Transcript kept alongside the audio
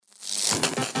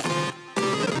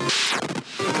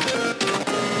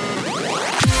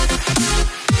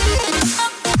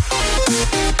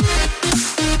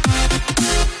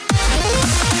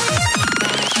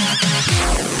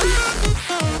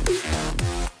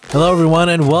Hello, everyone,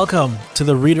 and welcome to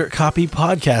the Reader Copy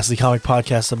Podcast, the comic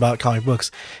podcast about comic books.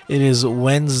 It is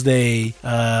Wednesday,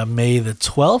 May the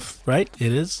 12th, right?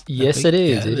 It is? Yes, it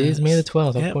is. It is May the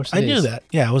 12th, of course it is. I knew that.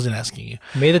 Yeah, I wasn't asking you.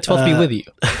 May the 12th be with you.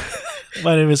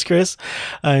 My name is Chris.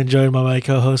 I'm joined by my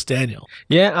co-host, Daniel.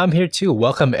 Yeah, I'm here too.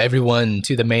 Welcome, everyone,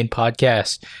 to the main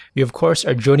podcast. You, of course,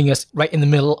 are joining us right in the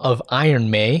middle of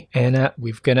Iron May, and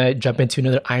we're going to jump into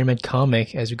another Iron Man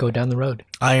comic as we go down the road.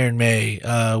 Iron May.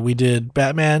 We did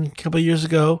Batman a couple of years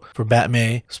ago for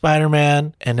Batmay,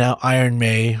 Spider-Man, and now Iron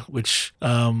May, which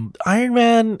Iron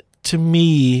Man, to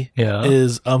me,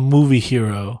 is a movie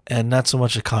hero and not so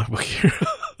much a comic book hero.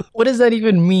 What does that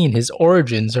even mean? His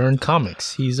origins are in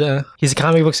comics. He's a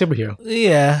comic book superhero.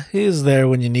 Yeah, he's there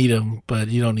when you need him, but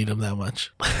you don't need him that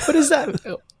much. What is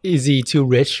that? Is he too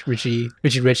Richie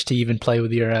rich to even play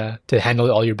with your, to handle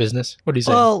all your business? What do you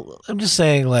say? Well, I'm just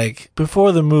saying, like,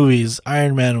 before the movies,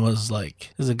 Iron Man was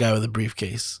like, he's a guy with a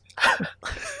briefcase.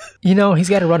 You know, he's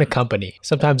got to run a company.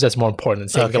 Sometimes that's more important than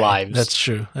saving lives. That's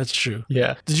true. That's true.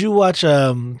 Yeah. Did you watch,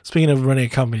 speaking of running a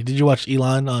company, did you watch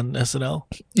Elon on SNL?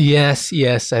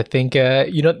 Yes. I think,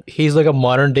 he's like a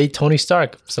modern day Tony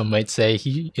Stark. Some might say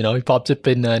he popped up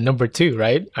in number 2,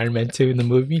 right? Iron Man 2 in the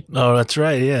movie. Oh, that's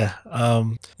right. Yeah.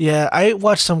 Yeah, I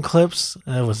watched some clips.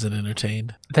 I wasn't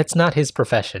entertained. That's not his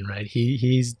profession, right?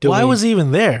 He's doing... Why was he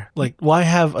even there? Like, why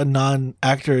have a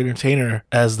non-actor entertainer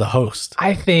as the host?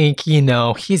 I think,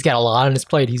 he's got a lot on his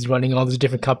plate. He's running all these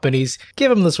different companies.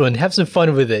 Give him this one. Have some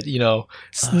fun with it,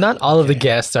 Not all of the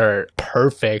guests are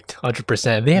perfect,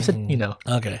 100%. They have to,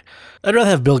 Okay. I'd rather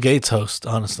have Bill Gates host,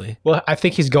 honestly. Well, I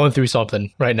think he's going through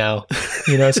something right now.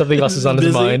 Something else is on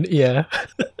his mind. Yeah.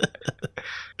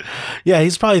 Yeah,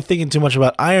 he's probably thinking too much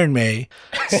about Iron May.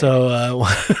 So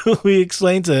we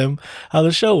explained to him how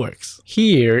the show works.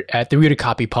 Here at the Reader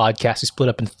Copy Podcast, we split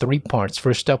up in 3 parts.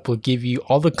 First up, we'll give you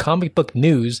all the comic book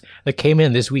news that came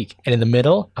in this week. And in the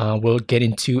middle, we'll get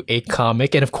into a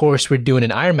comic. And of course, we're doing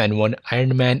an Iron Man one,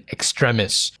 Iron Man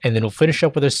Extremis. And then we'll finish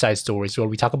up with our side stories where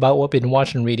we talk about what we've been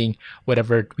watching, reading,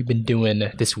 whatever we've been doing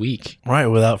this week. Right,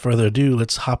 without further ado,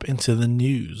 let's hop into the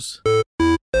news.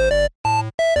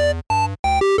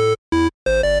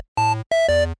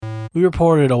 We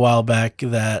reported a while back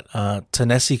that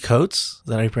Ta-Nehisi Coates, is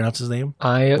that how you pronounce his name?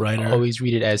 I always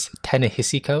read it as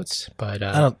Ta-Nehisi Coates, but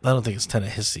I don't think it's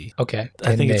Ta-Nehisi. Okay,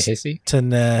 I think it's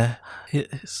Ta-Nehisi.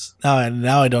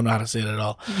 Now I don't know how to say it at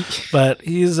all. But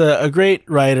he's a great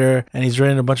writer, and he's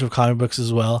written a bunch of comic books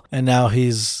as well. And now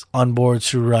he's on board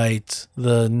to write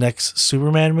the next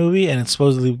Superman movie, and it's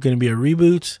supposedly going to be a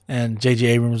reboot. And J.J.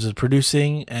 Abrams is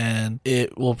producing, and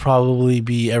it will probably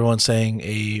be, everyone's saying,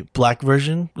 a black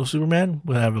version of Superman.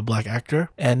 We'll have a black actor.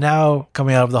 And now,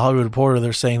 coming out of the Hollywood Reporter,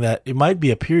 they're saying that it might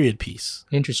be a period piece.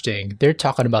 Interesting. They're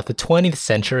talking about the 20th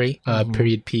century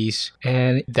period piece,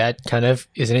 and that kind of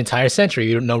is an entire century.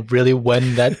 You don't know really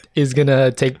when that is going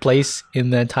to take place in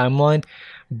that timeline,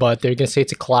 but they're going to say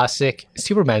it's a classic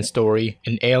Superman story.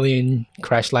 An alien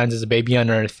crash lands as a baby on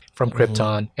Earth from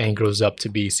Krypton and grows up to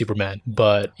be Superman.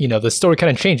 But, the story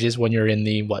kind of changes when you're in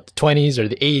the 20s or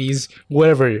the 80s,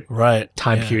 whatever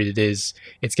time period it is.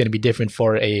 It's going to be different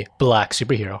for a black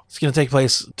superhero. It's going to take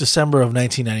place December of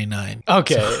 1999.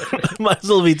 Okay. So, might as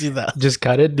well be 2000. Just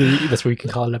cut it. That's where we can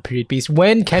call it a period piece.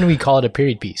 When can we call it a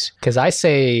period piece? Because I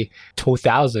say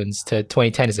 2000s to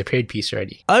 2010 is a period piece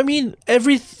already. I mean,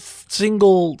 every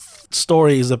single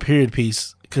story is a period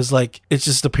piece. Because, it's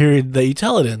just the period that you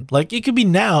tell it in. It could be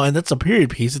now, and that's a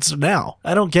period piece. It's now.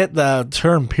 I don't get the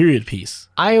term period piece.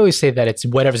 I always say that it's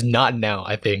whatever's not now,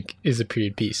 I think, is a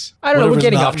period piece. I don't know. We're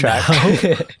getting off track.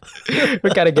 We're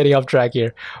kind of getting off track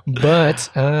here.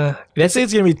 But let's say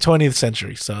it's going to be 20th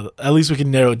century. So at least we can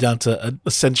narrow it down to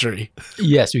a century.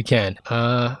 Yes, we can.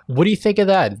 What do you think of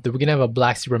that? That we're going to have a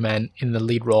black Superman in the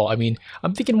lead role? I mean,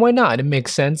 I'm thinking, why not? It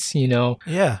makes sense,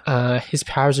 Yeah. His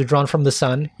powers are drawn from the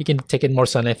sun. He can take in more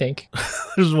sun, I think.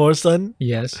 There's more sun?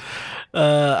 Yes.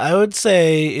 I would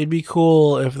say it'd be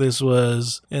cool if this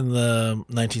was in the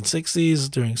 1960s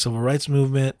during civil rights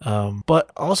movement. But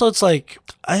also it's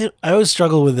I always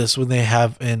struggle with this when they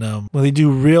have when they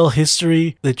do real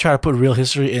history, they try to put real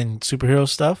history in superhero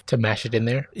stuff. To mash it in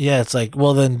there? Yeah, it's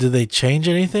well then did they change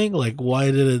anything?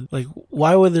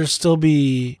 Why would there still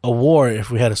be a war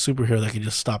if we had a superhero that could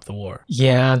just stop the war?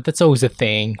 Yeah, that's always a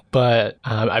thing. But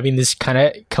this kind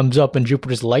of comes up in Jupiter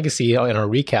covered his legacy in our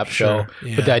recap show.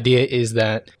 yeah. But the idea is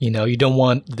that, you don't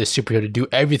want the superhero to do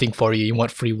everything for you. You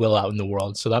want free will out in the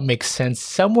world. So that makes sense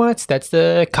somewhat. That's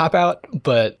the cop out.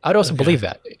 But I'd also believe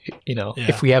that,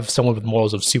 if we have someone with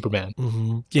morals of Superman.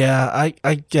 Mm-hmm. Yeah,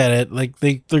 I get it. Like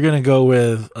they're going to go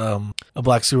with a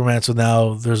black Superman. So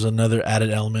now there's another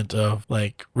added element of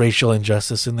like racial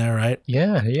injustice in there, right?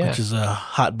 Yeah. Which is a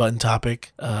hot button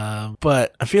topic.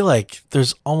 But I feel like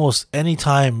there's almost any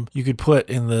time you could put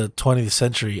in the 20th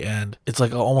century and it's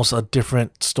like almost a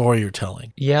different story you're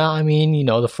telling. Yeah, I mean,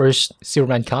 the first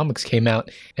Superman comics came out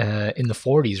in the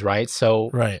 40s, right? So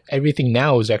everything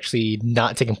now is actually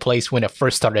not taking place when it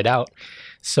first started out.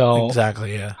 So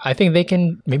exactly, yeah. I think they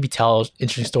can maybe tell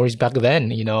interesting stories back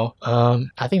then,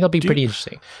 I think they'll be pretty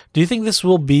interesting. Do you think this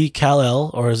will be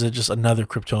Kal-El or is it just another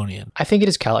Kryptonian? I think it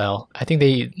is Kal-El. I think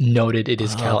they noted it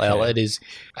is Kal-El. It is,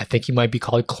 I think he might be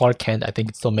called Clark Kent. I think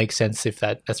it still makes sense if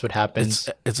that's what happens.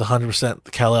 It's 100%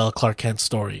 the Kal-El Clark Kent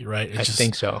story, right? It's I just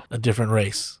think so. A different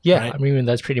race. Yeah, right? I mean,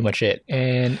 that's pretty much it.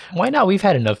 And why not? We've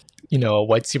had enough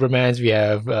white Supermans. We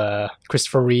have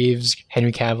Christopher Reeves,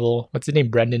 Henry Cavill. What's his name?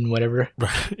 Brendan, whatever.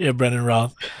 Yeah, Brendan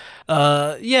Roth.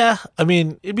 Yeah, I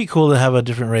mean, it'd be cool to have a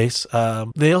different race.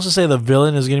 They also say the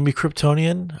villain is going to be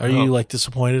Kryptonian. Are you like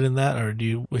disappointed in that, or do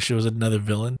you wish it was another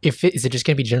villain? Is it just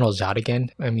going to be General Zod again?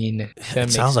 I mean,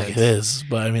 it sounds like it is,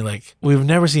 but I mean, like we've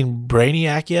never seen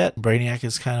Brainiac yet. Brainiac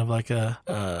is kind of like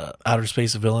a outer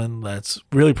space villain that's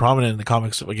really prominent in the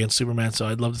comics against Superman. So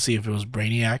I'd love to see if it was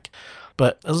Brainiac.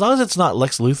 But as long as it's not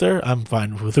Lex Luthor, I'm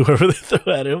fine with whoever they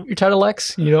throw at him. You're tired of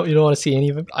Lex? You don't want to see any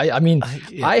of him?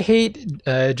 I hate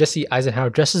Jesse Eisenhower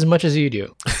just as much as you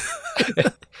do.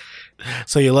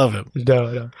 So you love him?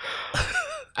 No.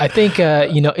 I think,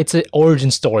 it's an origin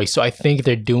story. So I think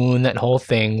they're doing that whole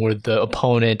thing where the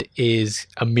opponent is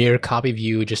a mere copy of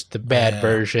you, just the bad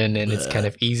version. And it's kind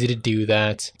of easy to do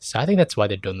that. So I think that's why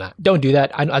they're doing that. Don't do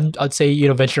that. I'd say,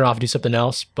 venture off, do something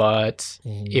else. But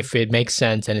if it makes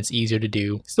sense and it's easier to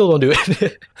do, still don't do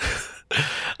it.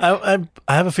 I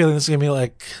have a feeling this is going to be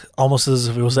like almost as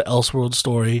if it was an Elseworld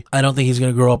story. I don't think he's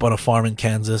going to grow up on a farm in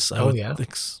Kansas. I would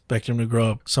expect him to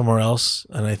grow up somewhere else.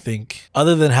 And I think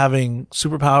other than having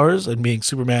superpowers and being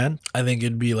Superman, I think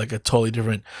it'd be like a totally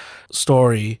different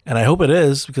story. And I hope it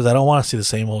is because I don't want to see the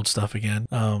same old stuff again.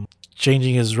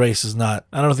 Changing his race is not,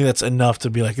 I don't think that's enough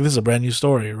to be like, this is a brand new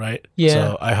story, right? Yeah.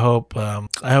 So I hope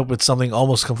it's something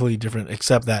almost completely different,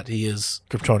 except that he is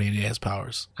Kryptonian and he has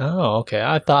powers. Oh, okay.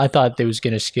 I thought there was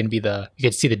gonna be you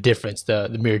could see the difference, the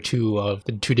mirror two of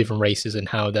the two different races and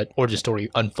how that origin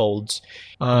story unfolds.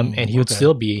 And he would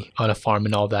still be on a farm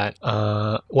and all that.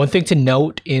 One thing to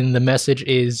note in the message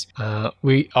is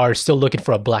we are still looking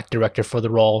for a black director for the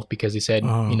role because they said,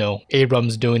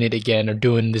 Abrams doing it again or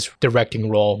doing this directing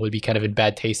role would be kind of in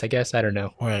bad taste, I guess. I don't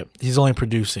know. Right. He's only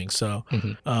producing. So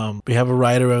we have a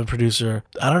writer and a producer.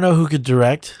 I don't know who could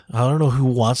direct. I don't know who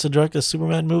wants to direct a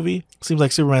Superman movie. Seems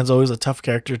like Superman's always a tough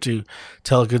character to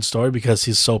tell a good story because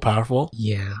he's so powerful.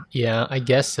 Yeah, I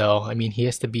guess so. I mean, he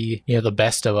has to be, the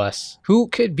best of us. Who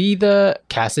could be the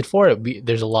casted for it?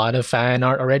 There's a lot of fan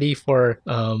art already for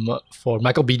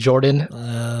Michael B. Jordan.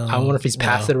 I wonder if he's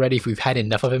past it already, if we've had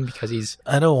enough of him because he's...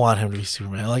 I don't want him to be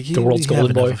Superman. Like the world's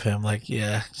golden boy. Of him. Like,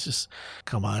 yeah, it's just,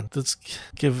 come on. Let's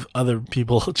give other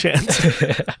people a chance.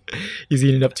 He's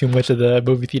eating up too much of the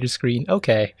movie theater screen.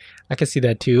 Okay, I can see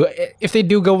that too. If they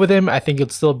do go with him, I think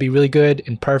it'll still be really good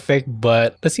and perfect,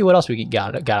 but let's see what else we can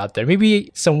got out there.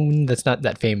 Maybe someone that's not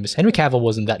that famous. Henry Cavill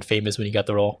wasn't that famous when he got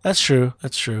the role. That's true.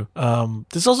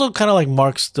 This also kind of like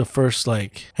marks the first,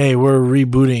 like, hey, we're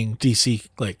rebooting DC.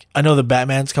 Like, I know the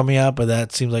Batman's coming out, but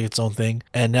that seems like its own thing.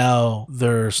 And now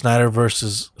their Snyderverse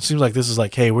it seems like this is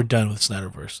like, hey, we're done with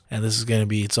Snyderverse. And this is going to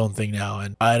be its own thing now.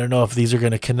 And I don't know if these are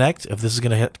going to connect, if this is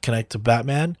going to connect to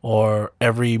Batman, or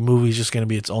every movie is just going to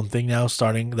be its own thing now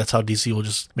starting. That's how DC will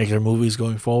just make their movies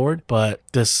going forward. But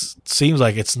this seems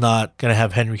like it's not going to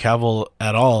have Henry Cavill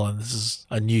at all. And this is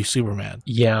a new Superman.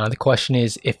 Yeah, the question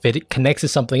is if it connects to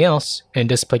something else and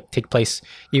does take place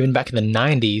even back in the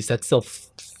 90s, that's still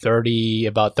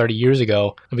about 30 years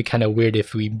ago. It'd be kind of weird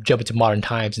if we jump into modern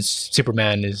times and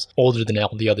Superman is older than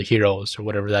all the other heroes or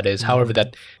whatever that is. However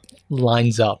that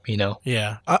lines up,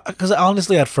 Yeah, because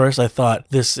honestly at first I thought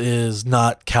this is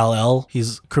not Kal-El.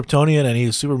 He's Kryptonian and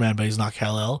he's Superman, but he's not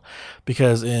Kal-El,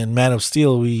 because in Man of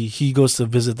Steel he goes to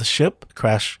visit the ship,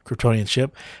 crash Kryptonian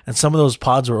ship, and some of those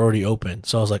pods were already open.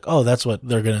 So I was like, oh, that's what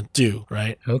they're gonna do,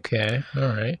 right? Okay, all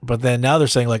right. But then now they're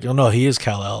saying like, oh no, he is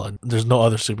Kal-El and there's no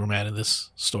other Superman in this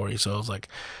story. So I was like,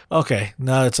 okay,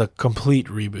 now it's a complete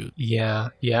reboot. Yeah,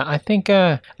 I think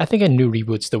a new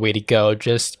reboot's the way to go.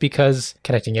 Just because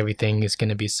connecting everything is going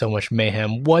to be so much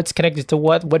mayhem. What's connected to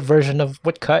what? What version of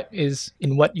what cut is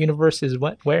in what universe is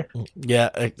what where? Yeah,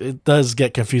 it does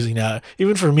get confusing now.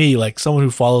 Even for me, like someone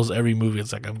who follows every movie,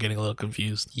 it's like I'm getting a little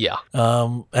confused. Yeah.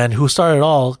 And who started it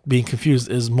all being confused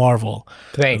is Marvel.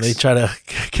 Thanks. They try to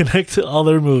connect to all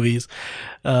their movies.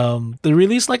 They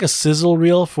released like a sizzle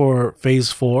reel for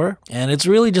phase 4, and it's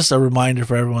really just a reminder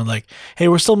for everyone like, hey,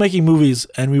 we're still making movies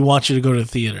and we want you to go to the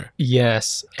theater.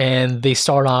 Yes, and they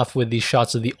start off with these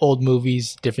shots of the old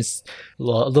movies, different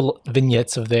little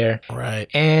vignettes of there. Right.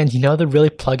 And, they're really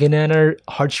plugging in our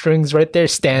heartstrings right there.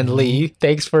 Stan Lee,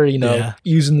 thanks for,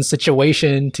 using the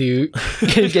situation to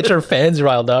get your fans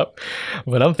riled up.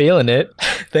 But I'm feeling it.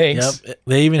 Thanks. Yep.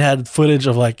 They even had footage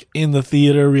of like in the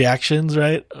theater reactions,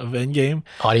 right, of Endgame.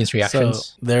 Audience reactions.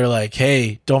 So they're like,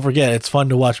 hey, don't forget, it's fun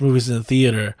to watch movies in the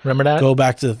theater. Remember that? Go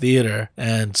back to the theater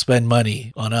and spend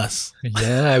money on us.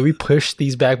 Yeah, we pushed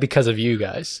these back because of you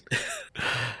guys.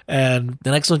 And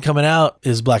the next one coming out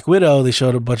is Black Widow. They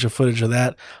showed a bunch of footage of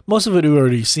that. Most of it we've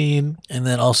already seen. And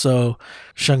then also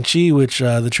Shang-Chi, which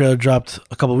the trailer dropped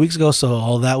a couple weeks ago. So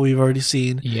all that we've already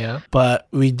seen. Yeah. But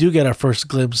we do get our first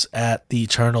glimpse at the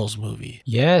Eternals movie.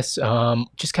 Yes.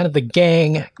 Just kind of the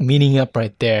gang meeting up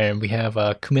right there. And we have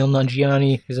Kumail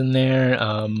Nanjiani is in there.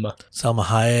 Salma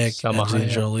Hayek, Angelina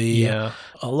Jolie. Yeah.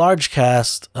 A large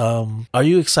cast. Are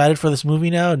you excited for this movie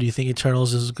now? Do you think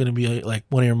Eternals is going to be like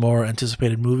one of your more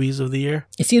anticipated movies of the year?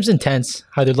 It seems intense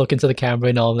how they look into the camera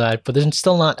and all that, but there's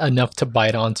still not enough to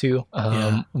bite onto.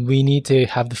 We need to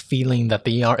have the feeling that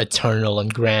they are eternal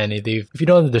and grand. If you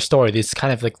don't know their story, it's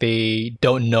kind of like they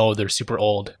don't know they're super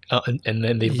old, and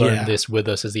then they learn this with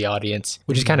us as the audience,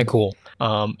 which is kind of cool.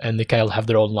 And they kind of have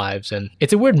their own lives, and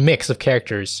it's a weird mix of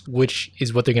characters, which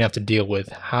is what they're gonna have to deal with.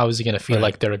 How is it gonna feel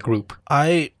like they're a group?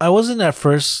 I wasn't at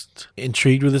first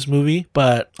intrigued with this movie,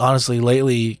 but honestly,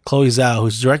 lately, Chloe Zhao,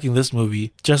 who's directing this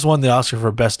movie, just won the Oscar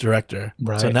for Best Director.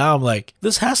 Right. So now I'm like,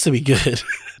 this has to be good.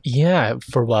 Yeah,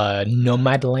 for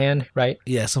Nomadland, right?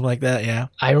 Yeah, something like that, yeah.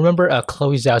 I remember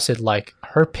Chloe Zhao said, like,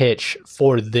 her pitch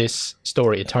for this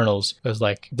story, Eternals, was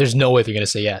like, there's no way they're going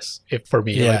to say yes. For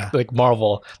me, like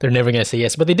Marvel, they're never going to say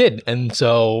yes, but they did. And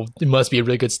so it must be a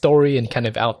really good story and kind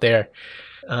of out there.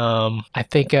 I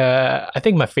think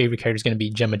my favorite character is going to be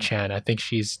Gemma Chan. I think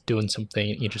she's doing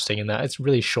something interesting in that. It's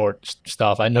really short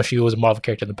stuff. I know she was a Marvel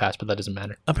character in the past, but that doesn't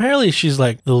matter. Apparently, she's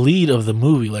like the lead of the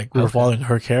movie. Like we're following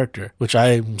her character, which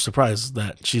I'm surprised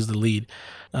that she's the lead.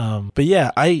 But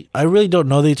yeah, I really don't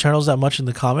know the Eternals that much in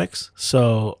the comics,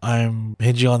 so I'm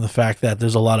hinging on the fact that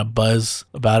there's a lot of buzz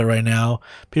about it right now.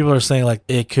 People are saying like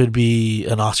it could be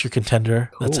an Oscar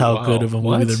contender. That's how good of a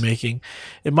movie they're making.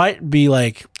 It might be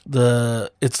like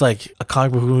it's like a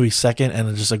comic book movie second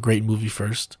and just a great movie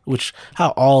first, which how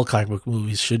all comic book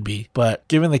movies should be. But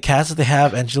given the cast that they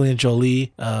have, Angelina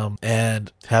Jolie,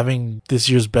 and having this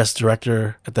year's best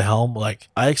director at the helm, like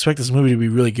I expect this movie to be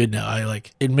really good now.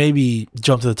 It maybe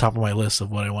jump to the top of my list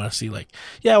of what I want to see. Like,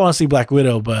 yeah, I want to see Black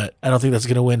Widow, but I don't think that's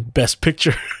gonna win Best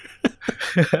Picture.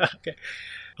 Okay.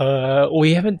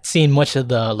 We haven't seen much of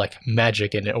the like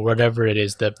magic in it or whatever it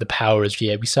is, the powers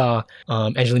yet. We saw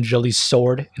Angelina Jolie's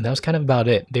sword, and that was kind of about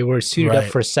it. They were suited up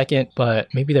for a second, but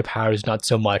maybe their powers not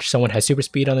so much. Someone has super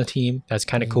speed on the team. That's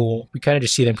kind of cool. We kind of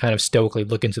just see them kind of stoically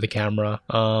look into the camera.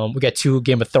 We got 2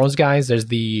 Game of Thrones guys. There's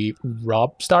the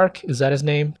Robb Stark. Is that his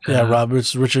name? Yeah,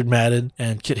 Roberts, Richard Madden,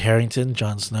 and Kit Harington,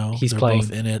 Jon Snow. They're playing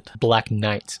both in it. Black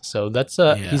Knight. So that's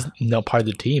he's not part of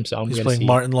the team. So he's playing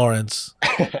Martin Lawrence.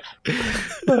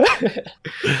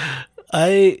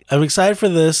 I'm excited for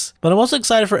this, but I'm also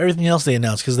excited for everything else they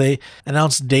announced, because they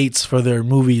announced dates for their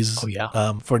movies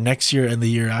for next year and the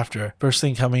year after. First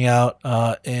thing coming out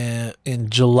in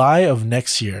July of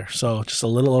next year, so just a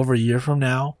little over a year from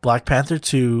now, Black Panther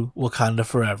 2, Wakanda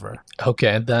Forever.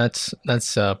 Okay, that's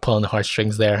pulling the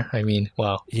heartstrings there. I mean,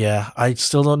 wow. Yeah, I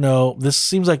still don't know. This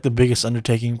seems like the biggest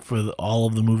undertaking for all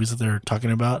of the movies that they're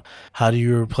talking about. How do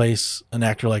you replace an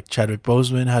actor like Chadwick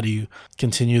Boseman? How do you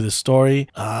continue the story?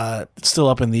 It's still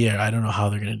up in the air. I don't know how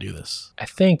they're going to do this. I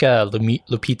think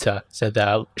Lupita said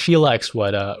that she likes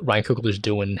what Ryan Coogler's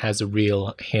doing and has a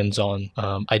real hands-on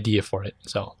idea for it.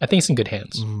 So I think it's in good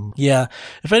hands. Yeah.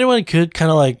 If anyone could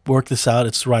kind of like work this out,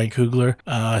 it's Ryan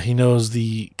Coogler. He knows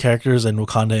the characters and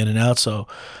Wakanda in and out. So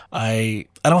I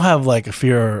don't have like a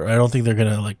fear. I don't think they're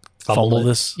going to like fumble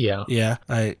this. Yeah. Yeah.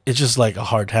 It's just like a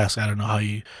hard task. I don't know how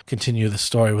you continue the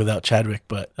story without Chadwick,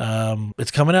 but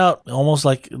it's coming out almost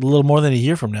like a little more than a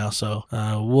year from now. So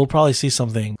we'll probably see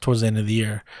something towards the end of the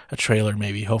year, a trailer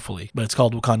maybe, hopefully. But it's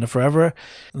called Wakanda Forever.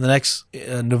 In the next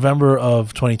November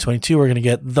of 2022, we're going to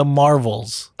get The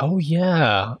Marvels. Oh,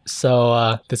 yeah.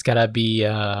 So there's got to be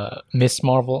Miss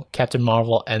Marvel, Captain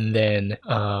Marvel, and then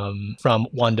from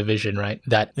WandaVision, right?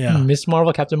 That Miss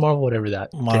Marvel, Captain Marvel, whatever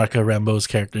that. Monica Rambeau's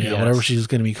character, whatever she's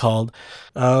going to be called.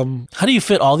 How do you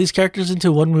fit all these characters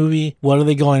into one movie? What are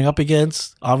they going up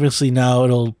against? Obviously, now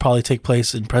it'll probably take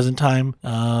place in present time.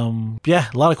 A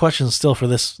lot of questions still for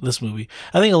this movie.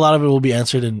 I think a lot of it will be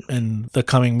answered in the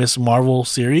coming Miss Marvel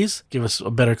series. Give us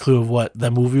a better clue of what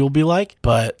that movie will be like.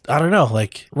 But I don't know.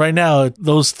 Like right now,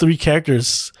 those three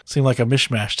characters seem like a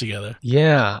mishmash together.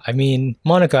 Yeah, I mean,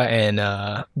 Monica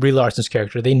and Brie Larson's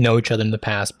character, they know each other in the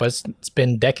past, but it's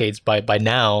been decades by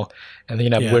now. And they're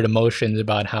going to have weird emotions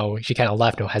about how she kind of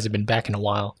left or hasn't been back in a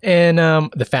while. And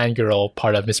the fangirl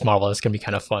part of Miss Marvel is going to be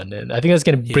kind of fun. And I think that's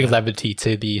going to bring levity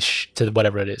to to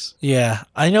whatever it is. Yeah.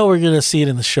 I know we're going to see it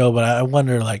in the show, but I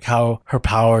wonder like how her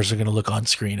powers are going to look on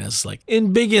screen as like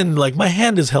like my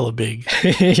hand is hella big.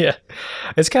 Yeah.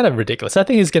 It's kind of ridiculous. I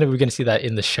think we're going to see that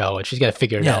in the show and she's going to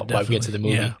figure it out while we get to the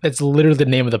movie. Yeah. That's literally the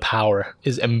name of the power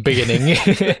is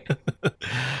embiggening.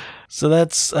 So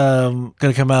that's going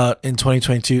to come out in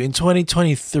 2022. In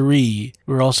 2023,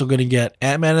 we're also going to get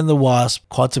Ant-Man and the Wasp,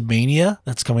 Quantumania.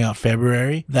 That's coming out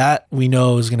February. That we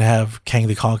know is going to have Kang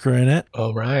the Conqueror in it.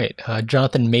 Oh, right.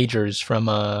 Jonathan Majors from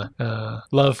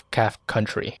Lovecraft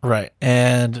Country. Right.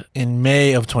 And in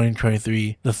May of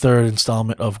 2023, the third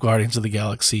installment of Guardians of the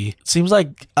Galaxy. It seems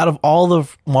like out of all the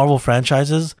Marvel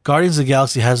franchises, Guardians of the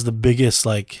Galaxy has the biggest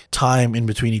like time in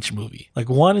between each movie. Like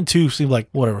 1 and 2 seem like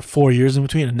 4 years in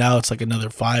between, and now it's like another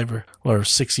 5 or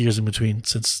 6 years in between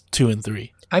since 2 and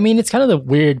 3. I mean, it's kind of the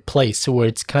weird place where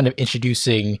it's kind of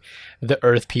introducing the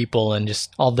Earth people and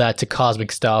just all that to cosmic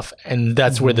stuff. And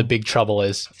that's where the big trouble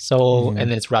is. So, and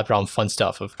then it's wrapped around fun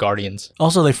stuff of Guardians.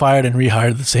 Also, they fired and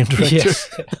rehired the same director. Yes.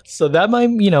 So that might,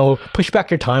 push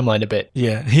back your timeline a bit.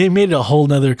 Yeah. He made a whole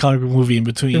nother comic book movie in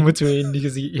between.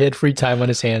 Because he had free time on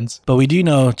his hands. But we do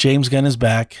know James Gunn is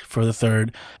back for the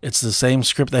third. It's the same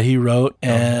script that he wrote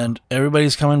and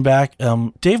everybody's coming back.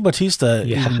 Dave Bautista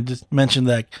even mentioned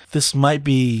that this might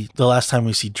be the last time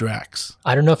we see Drax.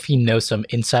 I don't know if he knows some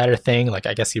insider thing, like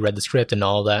I guess he read the script and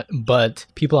all that, but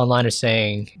people online are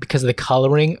saying because of the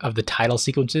coloring of the title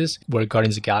sequences where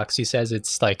Guardians of the Galaxy says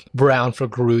it's like brown for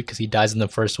Groot because he dies in the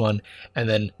first one, and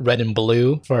then red and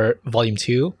blue for volume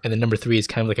 2, and then number 3 is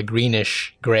kind of like a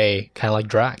greenish gray, kind of like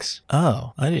Drax.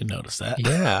 Oh, I didn't notice that.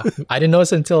 Yeah. I didn't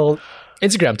notice until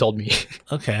Instagram told me.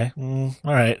 Okay. All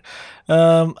right.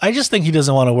 I just think he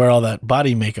doesn't want to wear all that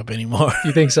body makeup anymore.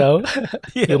 You think so?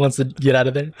 He wants to get out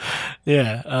of there?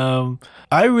 Yeah.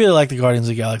 I really like the Guardians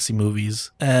of the Galaxy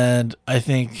movies, and I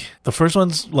think the first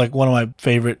one's like one of my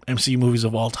favorite MCU movies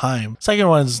of all time. Second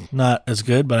one's not as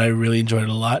good, but I really enjoyed it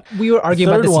a lot. We were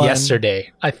arguing about this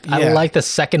yesterday. I like the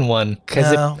second one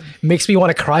because it makes me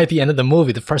want to cry at the end of the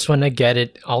movie. The first one, I get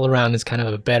it. All around is kind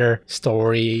of a better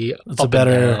story. It's a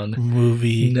better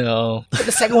movie. No. But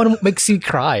the second one makes you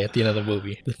cry at the end of the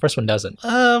movie. The first one doesn't.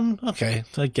 Okay,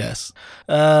 I guess.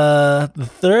 The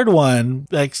third one,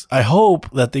 I hope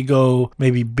that they go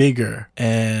maybe bigger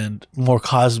and more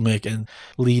cosmic and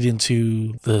lean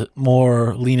into the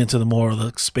more of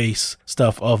the space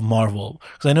stuff of Marvel.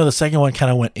 Because I know the second one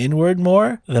kind of went inward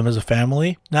more, them as a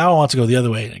family. Now I want to go the other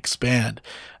way and expand.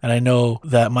 And I know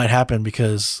that might happen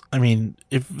because, I mean,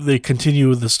 if they continue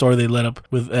with the story they led up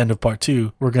with end of part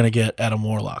 2, we're going to get Adam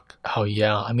Warlock. Oh,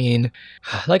 yeah. I mean,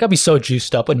 like, I'd be so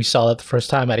juiced up when we saw that the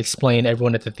first time. I'd explain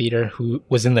everyone at the theater who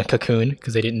was in the cocoon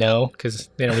because they didn't know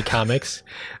because they don't read comics.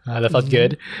 That felt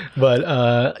good. But,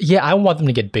 I want them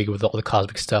to get big with all the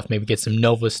cosmic stuff. Maybe get some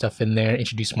Nova stuff in there,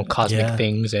 introduce more cosmic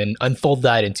things, and unfold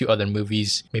that into other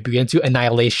movies. Maybe get into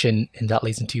Annihilation, and that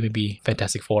leads into maybe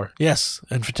Fantastic Four. Yes,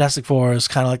 and Fantastic Four is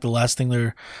kind of like the last thing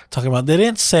they're talking about. They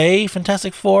didn't say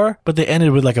Fantastic Four, but they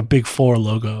ended with like a big 4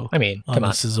 logo. I mean, come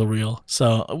on. The sizzle reel.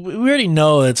 So we already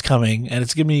know it's coming, and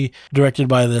it's going to be directed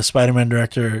by the Spider-Man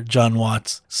director, John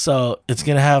Watts. So it's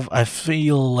going to have, I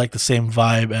feel like, the same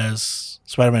vibe as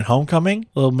Spider-Man Homecoming,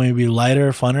 a little maybe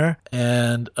lighter, funner,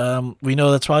 and we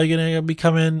know that's probably going to be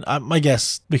coming, my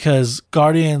guess, because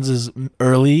Guardians is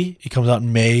early. It comes out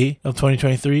in May of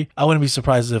 2023. I wouldn't be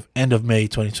surprised if end of May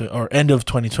 2020 or end of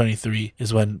 2023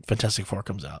 is when Fantastic Four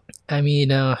comes out. I mean,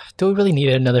 do we really need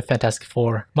another Fantastic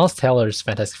Four? Miles Teller's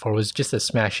Fantastic Four was just a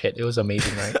smash hit. It was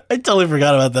amazing, right? I totally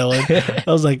forgot about that one. I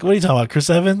was like, what are you talking about, Chris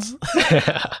Evans?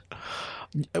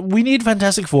 We need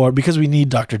Fantastic Four because we need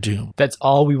Doctor Doom. That's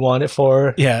all we want it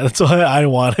for. Yeah, that's why I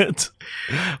want it.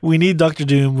 We need Doctor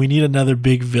Doom. We need another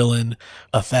big villain,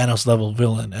 a Thanos level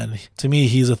villain. And to me,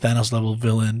 he's a Thanos level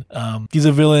villain. He's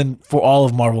a villain for all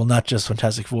of Marvel, not just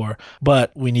Fantastic Four,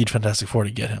 but we need Fantastic Four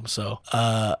to get him. So,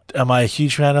 am I a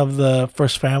huge fan of the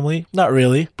first family? Not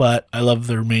really, but I love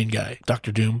their main guy,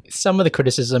 Doctor Doom. Some of the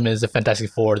criticism is the Fantastic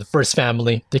Four, the first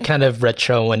family. They're kind of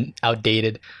retro and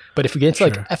outdated. But if we get into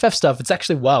like FF stuff, it's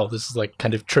actually, wow, this is like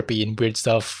kind of trippy and weird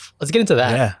stuff. Let's get into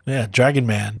that. Yeah. Dragon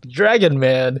Man. Dragon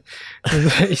Man.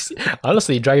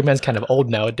 Honestly, Dragon Man's kind of old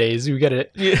nowadays. We got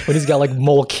it when he's got like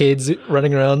mole kids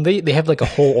running around. They have like a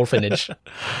whole orphanage.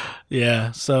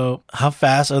 Yeah. So how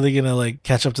fast are they gonna like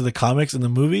catch up to the comics and the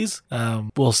movies?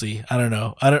 We'll see. I don't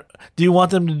know. Do you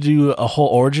want them to do a whole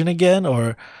origin again,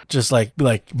 or just like be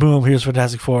like, boom, here's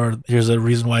Fantastic Four. Here's a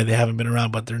reason why they haven't been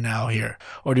around, but they're now here.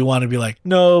 Or do you want to be like,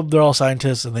 no, they're all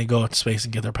scientists and they go into space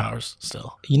and get their powers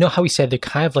still? You know how we said they're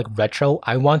kind of like retro?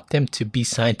 I want them to be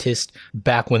scientists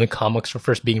back when the comics were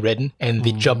first being written, and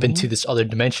they jump into this other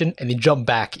dimension and they jump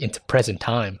back into present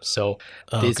time. So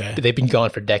they've been gone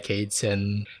for decades,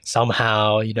 and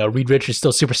somehow, Reed Richards is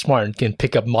still super smart and can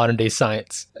pick up modern day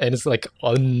science. And it's like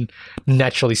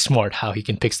unnaturally smart how he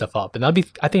can pick stuff up. And I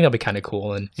think that'll be kind of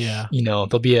cool. And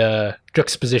there'll be a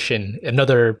juxtaposition,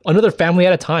 another family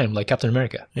at a time, like Captain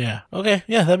America. Yeah. Okay.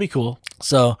 Yeah, that'd be cool.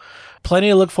 So plenty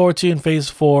to look forward to in phase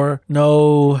 4.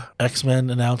 No X-Men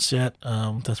announced yet.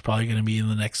 That's probably going to be in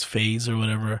the next phase or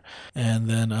whatever. And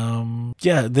then,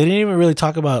 they didn't even really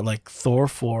talk about like Thor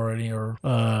 4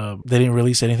 or they didn't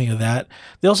release anything of that.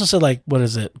 They also said like, what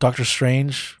is it? Doctor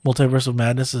Strange, Multiverse of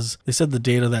Madness they said the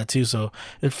date of that too. So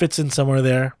it fits in somewhere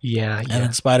there. Yeah. And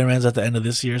then Spider-Man's at the end of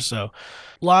this year. So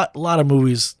lot of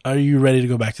movies. Are you ready to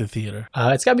go back to the theater?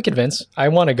 It's got me convinced. I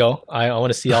want to go. I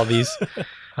want to see all these.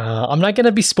 I'm not going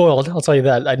to be spoiled. I'll tell you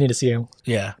that. I need to see him.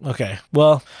 Yeah. Okay.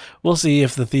 Well, we'll see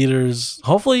if the theaters,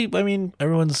 hopefully,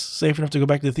 everyone's safe enough to go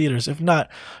back to the theaters. If not,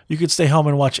 you could stay home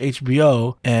and watch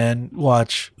HBO and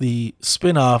watch the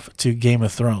spin-off to Game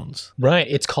of Thrones. Right.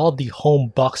 It's called the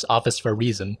home box office for a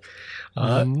reason.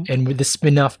 And with the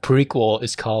spin-off prequel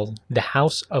is called The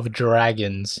House of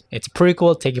Dragons. It's a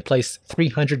prequel taking place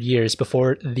 300 years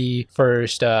before the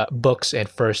first books and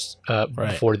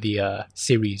before the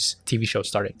series TV show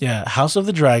started. Yeah, House of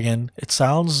the Dragon. It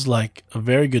sounds like a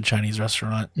very good Chinese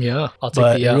restaurant. Yeah, I'll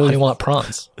take the honey walnut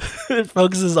prawns. It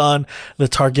focuses on the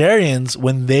Targaryens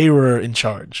when they were in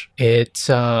charge. It's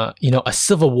a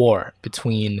civil war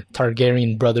between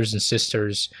Targaryen brothers and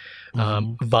sisters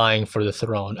vying for the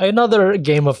throne. Another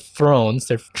Game of Thrones.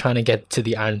 They're trying to get to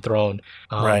the Iron Throne,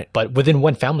 right? But within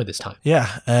one family this time.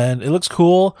 Yeah, and it looks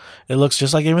cool. It looks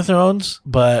just like Game of Thrones,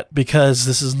 but because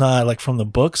this is not like from the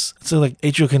books, it's like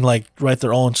HBO can like write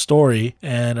their own story.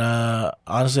 And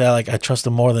honestly, I trust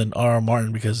them more than R.R.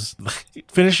 Martin because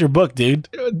finish your book, dude.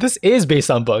 This is based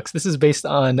on books. This is based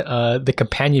on the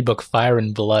companion book Fire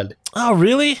and Blood. Oh,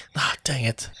 really? Oh, dang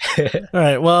it. All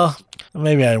right, well,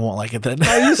 maybe I won't like it then.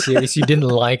 Are you serious? You didn't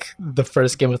like the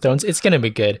first Game of Thrones? It's going to be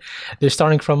good. They're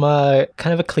starting from a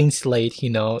kind of a clean slate,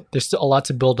 There's still a lot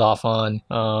to build off on.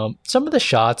 Some of the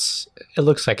shots, it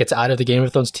looks like it's out of the Game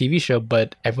of Thrones TV show,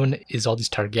 but everyone is all these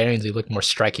Targaryens. They look more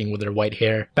striking with their white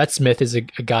hair. Matt Smith is a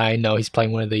guy I know. He's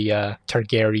playing one of the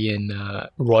Targaryen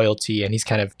royalty, and he's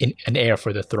kind of an heir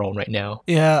for the throne right now.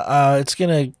 Yeah, it's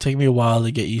going to take me a while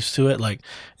to get used to it. Like,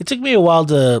 it took me a while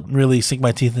to really sink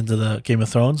my teeth into the Game of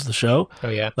Thrones, the show. Oh,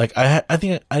 yeah. Like, I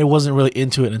think I wasn't really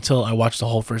into it until I watched the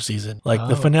whole first season. Like,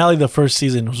 the finale of the first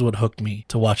season was what hooked me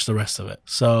to watch the rest of it.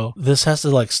 So this has to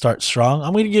like start strong.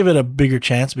 I'm going to give it a bigger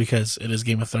chance because it is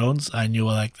Game of Thrones. I knew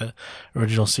I liked the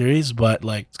original series, but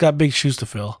like, it's got big shoes to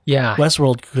fill. Yeah.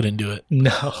 Westworld couldn't do it.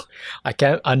 No, I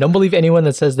can't. I don't believe anyone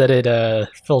that says that it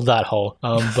filled that hole.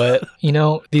 But,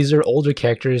 these are older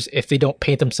characters. If they don't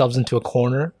paint themselves into a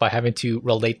corner by having to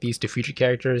relate these to future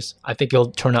characters, I think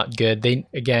it'll turn out good.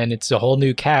 It's a whole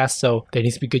new cast, so there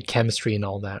needs to be good chemistry and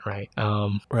all that, right?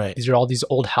 Right. These are all these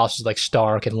old houses like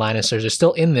Stark and Lannisters. They're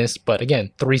still in this, but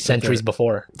again, 3 centuries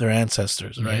before. Their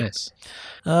ancestors, right? Yes.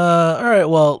 All right.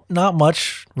 Well, not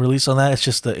much release on that. It's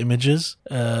just the images.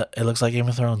 It looks like Game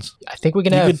of Thrones. I think we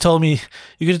can have. You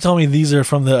could have told me these are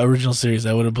from the original series.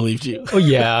 I would have believed you. Oh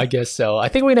yeah, I guess so. I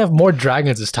think we're gonna have more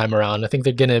dragons this time around. I think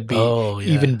they're gonna be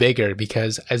even bigger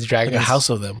because as dragons, like a house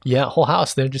of them. Yeah, a whole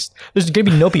house. There's gonna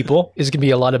be no people. There's gonna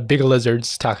be a lot of big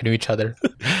lizards talking to each other,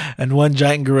 and one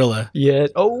giant gorilla. Yeah.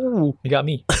 Oh, you got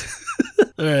me.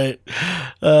 All right.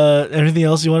 Anything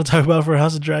else you want to talk about for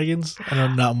House of Dragons? I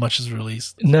know not much is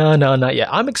released. No, not yet.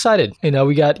 I'm excited.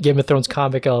 We got Game of Thrones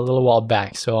comic a little while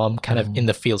back, so I'm kind of in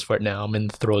the feels for it now. I'm in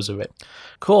the throes of it.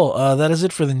 Cool. That is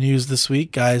it for the news this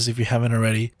week. Guys, if you haven't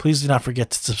already, please do not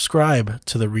forget to subscribe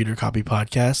to the Reader Copy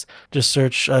Podcast. Just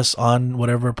search us on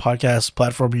whatever podcast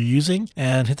platform you're using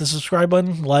and hit the subscribe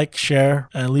button, like, share,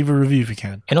 and leave a review if you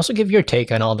can. And also give your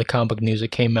take on all the comic book news that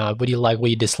came out. What do you like, what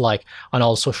do you dislike on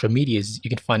all social medias? You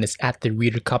can find us at the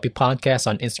Reader Copy Podcast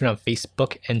on Instagram,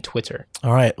 Facebook, and Twitter.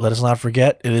 All right. Let us not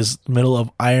forget, it is the middle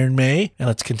of Iron May, and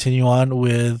let's continue on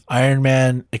with Iron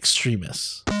Man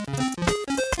Extremis.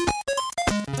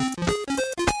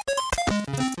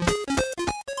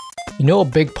 A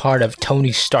big part of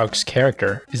Tony Stark's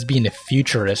character is being a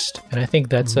futurist, and I think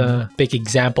that's a big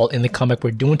example in the comic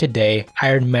we're doing today,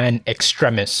 Iron Man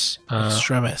Extremis.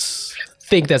 Extremis. I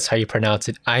think that's how you pronounce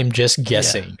it. I'm just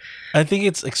guessing. Yeah. I think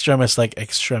it's Extremis, like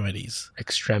extremities.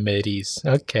 Extremities.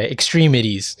 Okay,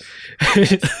 extremities.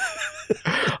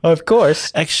 Of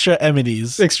course.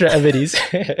 Extremities.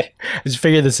 Just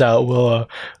figure this out.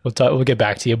 We'll get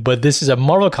back to you. But this is a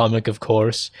Marvel comic, of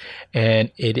course,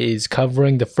 and it is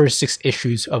covering the first 6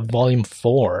 issues of Volume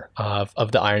 4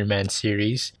 of the Iron Man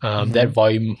series. That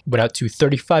volume went out to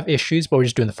 35 issues, but we're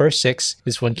just doing the first 6.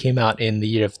 This one came out in the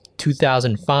year of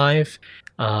 2005.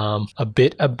 A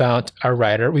bit about our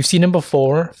writer. We've seen him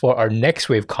before for our Next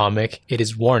Wave comic. It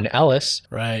is Warren Ellis.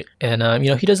 Right. And,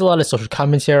 he does a lot of social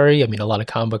commentary. I mean, a lot of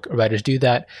comic book writers do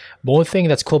that. But one thing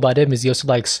that's cool about him is he also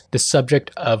likes the subject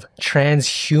of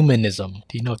transhumanism.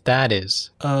 Do you know what that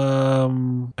is?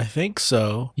 I think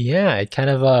so. Yeah, it kind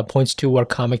of points to our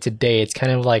comic today. It's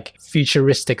kind of like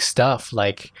futuristic stuff,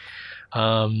 like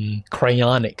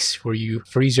cryonics, where you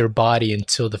freeze your body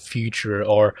until the future,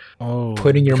 or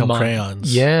putting your mind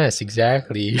crayons. Yes,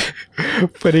 exactly.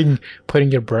 putting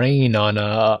your brain on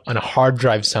a hard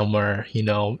drive somewhere,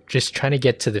 just trying to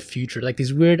get to the future, like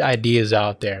these weird ideas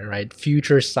out there, right?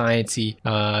 Future sciencey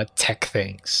tech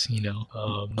things,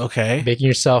 Okay. making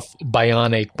yourself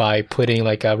bionic by putting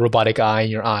like a robotic eye in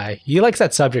your eye. He likes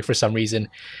that subject for some reason.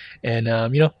 And,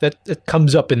 that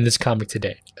comes up in this comic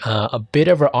today. A bit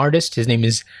of an artist, his name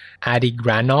is Adi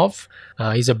Granov.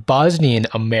 He's a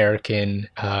Bosnian-American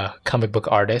comic book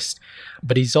artist,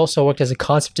 but he's also worked as a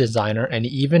concept designer, and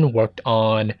he even worked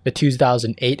on the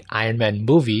 2008 Iron Man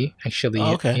movie. Actually,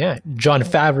 yeah, Jon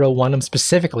Favreau wanted him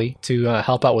specifically to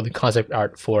help out with the concept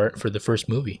art for the first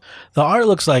movie. The art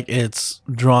looks like it's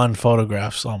drawn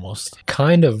photographs almost.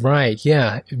 Kind of, right,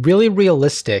 yeah. Really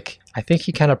realistic. I think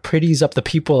he kind of pretties up the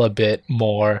people a bit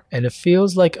more, and it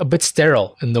feels like a bit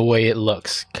sterile in the way it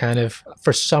looks, kind of,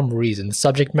 for some reason. The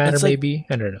subject matter, it's like maybe?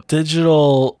 I don't know.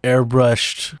 Digital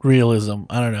airbrushed realism.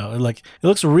 I don't know. Like, it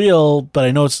looks real, but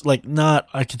I know it's like not,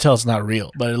 I can tell it's not real,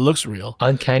 but it looks real.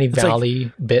 Uncanny Valley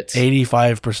like bits.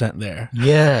 85% there.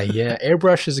 Yeah.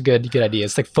 Airbrush is a good idea.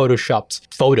 It's like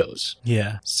photoshopped photos.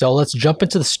 Yeah. So let's jump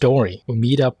into the story. We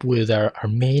meet up with our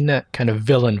main kind of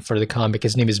villain for the comic.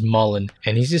 His name is Mullen,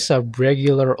 and he's just a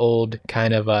regular old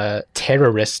kind of a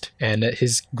terrorist, and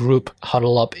his group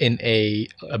huddle up in a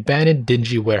abandoned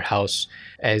dingy warehouse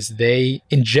as they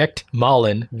inject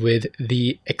Mullen with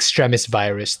the Extremis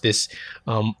virus. This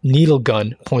needle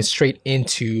gun points straight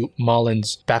into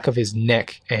Mullen's back of his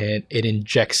neck, and it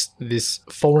injects this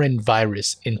foreign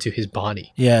virus into his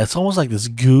body. Yeah, it's almost like this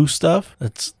goo stuff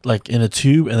that's like in a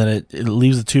tube, and then it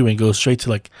leaves the tube and goes straight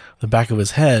to like the back of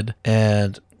his head,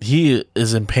 and he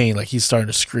is in pain, like he's starting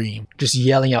to scream. Just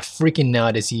yelling out, freaking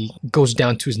out as he goes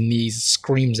down to his knees,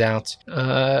 screams out.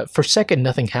 For a second,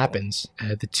 nothing happens.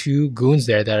 The two goons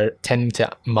there that are tending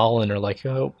to Mullen are like,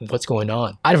 oh, what's going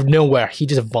on? Out of nowhere, he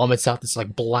just vomits out this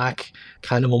like black,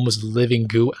 kind of almost living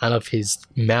goo out of his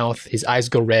mouth. His eyes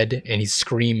go red and he's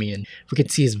screaming, and we can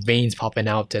see his veins popping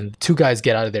out, and the two guys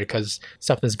get out of there because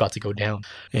something's about to go down.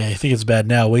 Yeah, I think it's bad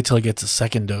now. Wait till he gets a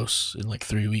second dose in like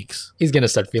 3 weeks. He's going to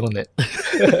start feeling it.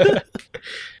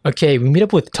 Okay, we meet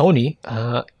up with Tony,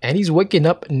 and he's waking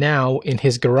up now in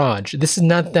his garage. This is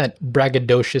not that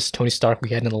braggadocious Tony Stark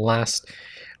we had in the last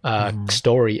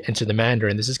story, Enter the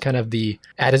Mandarin. This is kind of the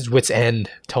at his wit's end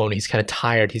Tony. He's kind of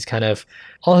tired. He's kind of,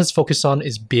 all his focus on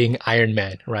is being Iron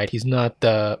Man, right? He's not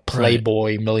the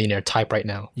playboy millionaire type right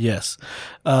now. Yes.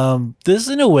 This,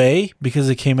 in a way, because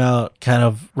it came out kind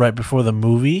of right before the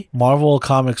movie, Marvel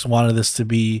Comics wanted this to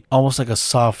be almost like a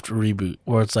soft reboot,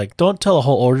 where it's like, don't tell a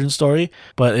whole origin story,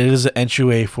 but it is an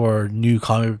entryway for new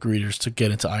comic book readers to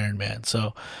get into Iron Man.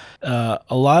 So a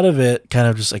lot of it kind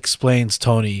of just explains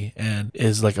Tony and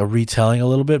is like like a retelling a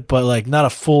little bit, but like not a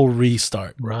full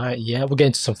restart. Right. Yeah, we'll get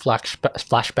into some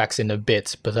flashbacks in a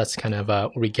bit, but that's kind of where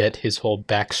we get his whole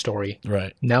backstory.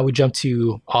 Right. Now we jump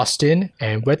to Austin,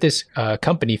 and we're at this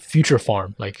company, Future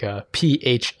Farm, like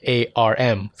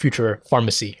PHARM, Future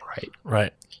Pharmacy, right?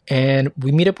 Right. And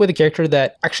we meet up with a character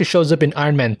that actually shows up in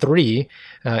Iron Man 3.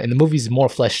 In the movie, is more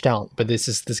fleshed out, but this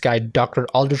is this guy, Dr.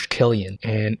 Aldrich Killian.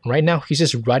 And right now, he's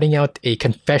just writing out a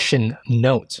confession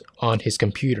note on his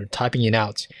computer, typing it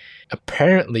out.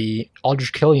 Apparently,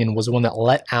 Aldrich Killian was the one that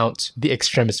let out the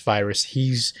Extremis virus.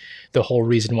 He's the whole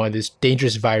reason why this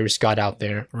dangerous virus got out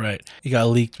there. Right. It got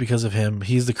leaked because of him.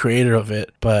 He's the creator of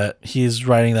it, but he's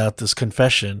writing out this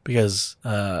confession because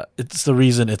it's the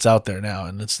reason it's out there now,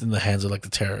 and it's in the hands of like the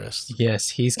terrorists.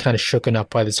 Yes, he's kind of shooken up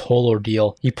by this whole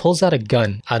ordeal. He pulls out a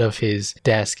gun out of his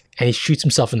desk and he shoots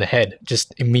himself in the head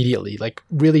just immediately. Like,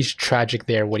 really tragic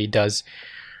there what he does.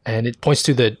 And it points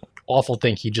to the awful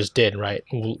thing he just did, right?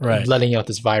 Letting out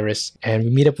this virus. And we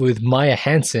meet up with Maya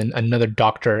Hansen, another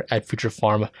doctor at Future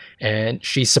Pharma, and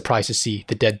she's surprised to see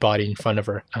the dead body in front of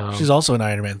her. She's also in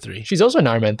Iron Man 3. She's also in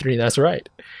Iron Man 3, that's right.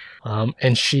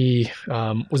 And she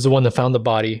was the one that found the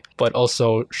body, but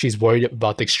also she's worried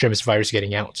about the Extremis virus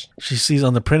getting out. She sees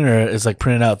on the printer, it's like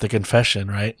printed out the confession,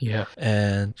 right? Yeah.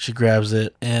 And she grabs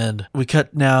it, and we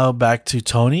cut now back to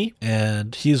Tony,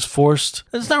 and he's forced.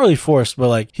 It's not really forced, but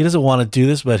like he doesn't want to do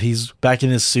this, but he's back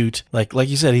in his suit. Like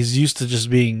you said, he's used to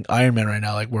just being Iron Man right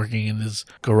now, like working in his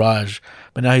garage.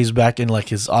 But now he's back in like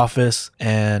his office,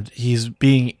 and he's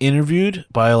being interviewed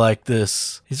by like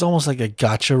this. He's almost like a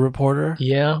gotcha reporter.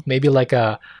 Yeah, maybe like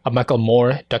a Michael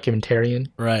Moore documentarian.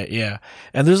 Right, yeah.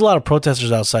 And there's a lot of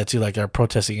protesters outside too, like are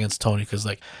protesting against Tony because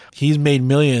like he's made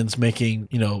millions making,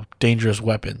 dangerous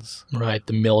weapons. Right,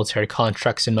 the military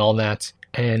contracts and all that.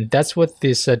 And that's what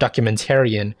this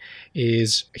documentarian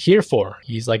is here for.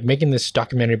 He's like making this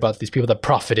documentary about these people that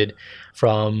profited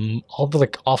from all the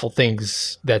like awful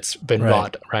things that's been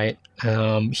wrought, right?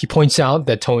 He points out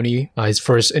that Tony, his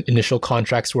first initial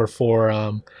contracts were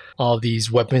for all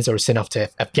these weapons that were sent off to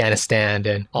Afghanistan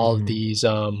and all of these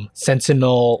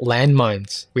Sentinel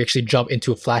landmines. We actually jump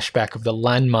into a flashback of the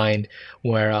landmine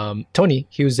where Tony,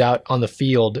 he was out on the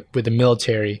field with the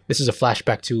military. This is a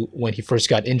flashback to when he first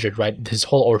got injured, right? His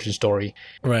whole origin story.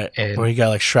 Right, and where he got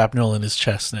like shrapnel in his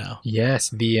chest now. Yes,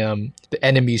 the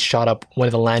enemies shot up one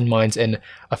of the landmines and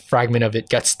a fragment of it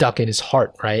got stuck in his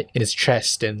heart, right? In his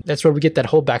chest. And that's where we get that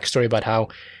whole backstory about how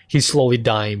he's slowly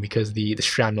dying because the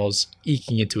shrapnel's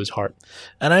eking into his heart.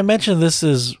 And I mentioned this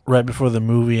is right before the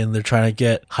movie and they're trying to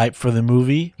get hype for the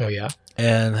movie. Oh, yeah?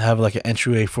 And have like an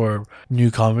entryway for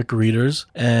new comic readers.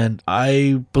 And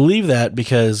I believe that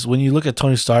because when you look at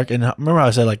Tony Stark, and remember how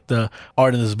I said like the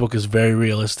art in this book is very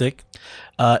realistic.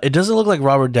 It doesn't look like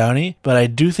Robert Downey, but I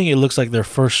do think it looks like their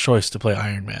first choice to play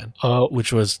Iron Man,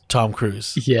 which was Tom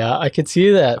Cruise. Yeah, I could see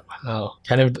that. Wow.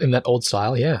 Kind of in that old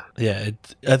style, yeah. Yeah,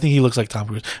 I think he looks like Tom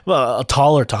Cruise. Well, a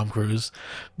taller Tom Cruise,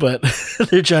 but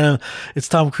it's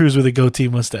Tom Cruise with a goatee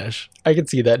mustache. I can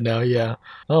see that now, yeah.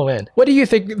 Oh, man. What do you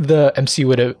think the MCU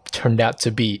would have turned out to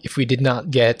be if we did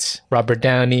not get Robert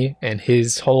Downey and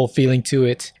his whole feeling to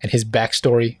it and his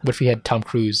backstory? What if we had Tom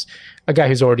Cruise, a guy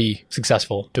who's already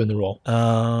successful doing the role?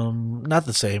 Not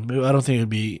the same. I don't think it would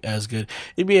be as good.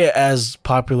 It'd be as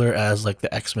popular as like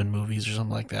the X-Men movies or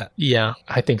something like that. Yeah,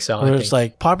 I think so. Where it's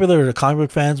like popular to comic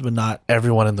book fans, but not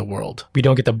everyone in the world. We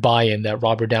don't get the buy-in that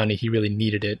Robert Downey, he really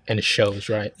needed it, and it shows,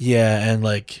 right? Yeah, and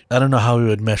like, I don't know how he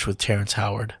would mesh with Terrence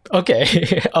Howard. Okay.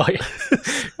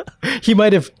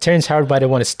 Terrence Howard might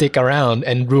have want to stick around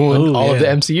and ruin all of the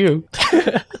MCU.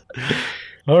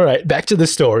 All right, back to the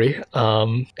story.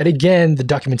 And again, the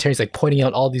documentary is like pointing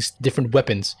out all these different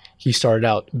weapons he started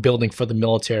out building for the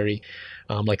military.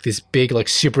 Like this big like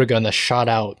super gun that shot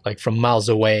out like from miles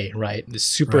away, right? This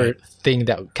super thing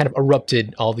that kind of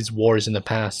erupted all these wars in the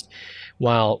past.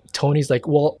 While Tony's like,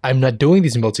 well, I'm not doing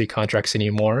these military contracts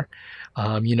anymore.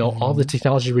 All the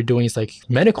technology we're doing is like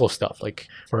medical stuff, like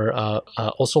for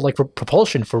also like for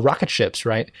propulsion for rocket ships,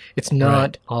 right? It's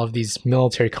not all of these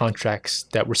military contracts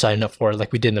that we're signing up for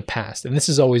like we did in the past. And this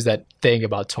is always that thing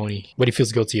about Tony, what he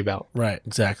feels guilty about. Right,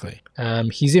 exactly.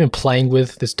 He's even playing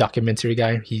with this documentary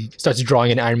guy. He starts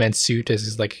drawing an Iron Man suit as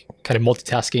he's like kind of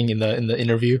multitasking in the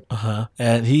interview.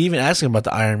 And he even asked him about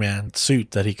the Iron Man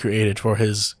suit that he created for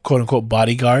his quote unquote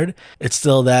bodyguard. It's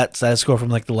still that status quo from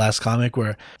like the last comic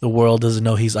where the world doesn't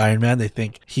know he's Iron Man. They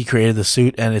think he created the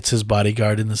suit and it's his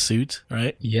bodyguard in the suit,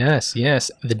 right? Yes.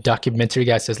 The documentary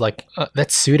guy says like,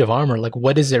 that suit of armor, like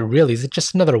what is it really? Is it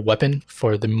just another weapon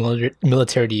for the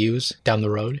military to use down the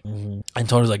road? And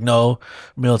Tony's like, no,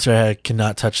 military I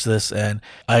cannot touch this, and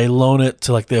I loan it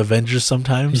to like the Avengers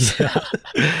sometimes. Yeah.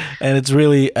 And it's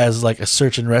really as like a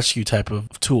search and rescue type of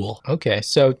tool. Okay,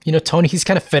 so Tony, he's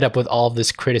kind of fed up with all of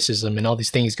this criticism and all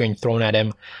these things going thrown at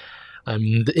him.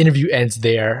 The interview ends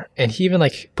there, and he even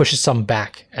like pushes some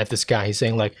back at this guy. He's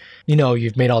saying like,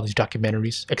 you've made all these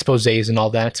documentaries, exposés, and all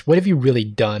that. What have you really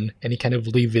done? And he kind of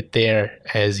leave it there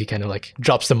as he kind of like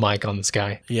drops the mic on this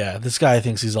guy. Yeah, this guy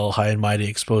thinks he's all high and mighty,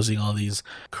 exposing all these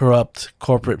corrupt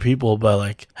corporate people, but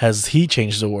like, has he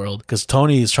changed the world? Because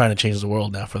Tony is trying to change the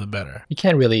world now for the better. You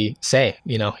can't really say,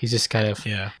 he's just kind of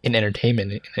in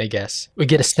entertainment, I guess. We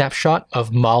get a snapshot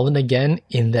of Malin again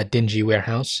in that dingy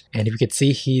warehouse, and if you could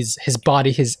see, his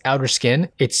body, his outer skin,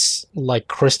 it's like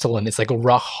crystalline. It's like a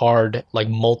rock hard, like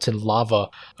molten lava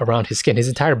around his skin. His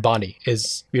entire body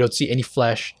is, we don't see any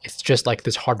flesh. It's just like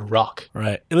this hard rock.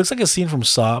 Right. It looks like a scene from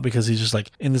Saw, because he's just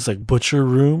like in this like butcher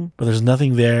room, but there's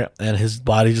nothing there, and his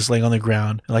body just laying on the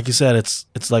ground. And like you said,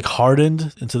 it's like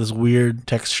hardened into this weird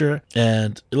texture,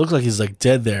 and it looks like he's like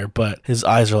dead there, but his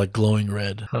eyes are like glowing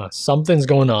red. Something's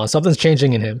going on. Something's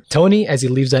changing in him. Tony, as he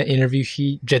leaves that interview,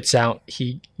 he jets out.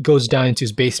 He goes down into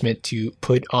his basement to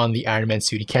put on the Iron Man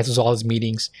suit. He cancels all his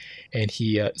meetings, and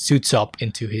he suits up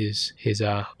into his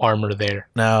armor there.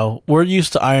 Now, we're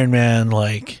used to Iron Man,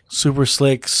 like super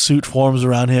slick suit forms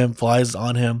around him, flies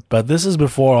on him, but this is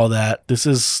before all that. This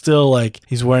is still like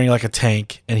he's wearing like a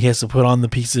tank, and he has to put on the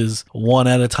pieces one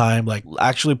at a time, like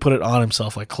actually put it on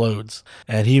himself like clothes.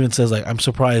 And he even says like, I'm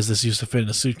surprised this used to fit in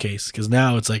a suitcase, because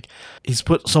now it's like he's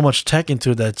put so much tech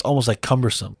into it that it's almost like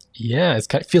cumbersome. Yeah,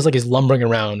 it feels like he's lumbering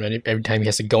around every time he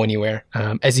has to go anywhere.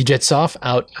 As he jets off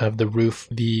out of the roof,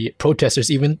 the protesters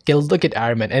even get a look at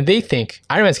Iron Man, and they think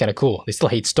Iron Man's kind of cool. They still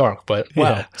hate Stark, but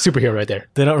wow, superhero right there.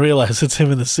 They don't realize it's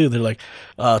him in the suit. They're like,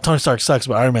 Tony Stark sucks,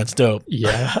 but Iron Man's dope.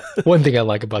 Yeah. One thing I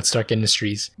like about Stark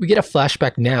Industries, we get a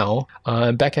flashback now,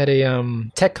 back at a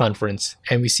tech conference,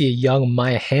 and we see a young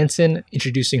Maya Hansen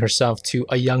introducing herself to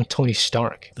a young Tony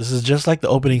Stark. This is just like the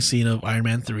opening scene of Iron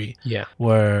Man 3. Yeah.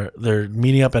 Where they're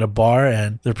meeting up at a bar,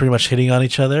 and they're pretty much hitting on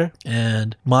each other.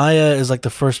 And Maya is like the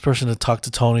first person to talk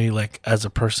to Tony like as a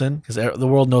person, because the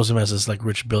world knows him as this like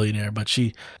rich billionaire, but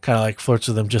she kind of like flirts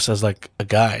with him just as like a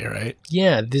guy, right?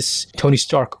 Yeah, this Tony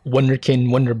Stark,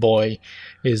 Wonderkin, Wonder Boy,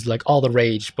 is like all the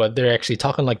rage, but they're actually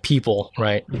talking like people,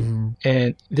 right? Mm-hmm.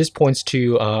 And this points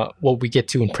to what we get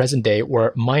to in present day,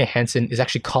 where Maya Hansen is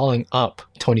actually calling up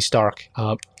Tony Stark,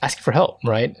 asking for help,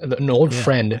 right? An old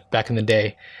friend back in the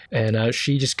day. And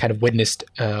she just kind of witnessed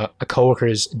a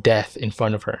coworker's death in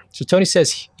front of her. So Tony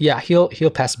says, yeah, he'll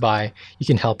pass by. You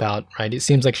can help out, right? It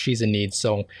seems like she's in need,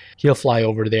 so he'll fly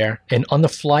over there. And on the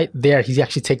flight there, he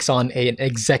actually takes on an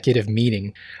executive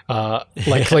meeting,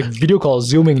 like video call,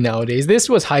 Zooming nowadays. This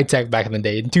was high tech back in the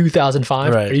day, in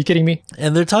 2005. Right. Are you kidding me?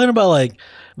 And they're talking about like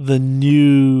the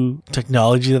new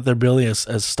technology that they're building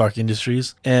as Stark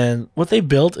Industries, and what they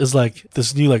built is like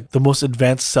this new, like the most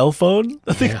advanced cell phone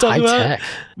that they talk about. Tech.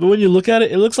 But when you look at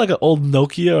it, it looks like an old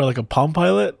Nokia or like a Palm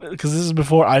Pilot, because this is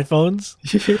before iPhones.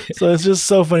 So it's just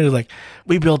so funny. It's like,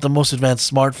 we built the most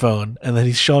advanced smartphone, and then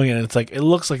he's showing it, and it's like, it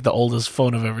looks like the oldest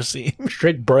phone I've ever seen.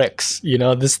 Straight bricks,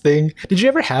 this thing. Did you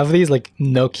ever have these like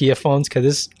Nokia phones?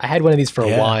 Because I had one of these for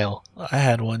a while. I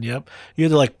had one, yep. You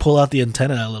had to like pull out the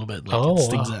antenna a little bit. Like it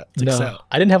sticks out.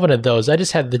 I didn't have one of those. I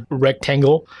just had the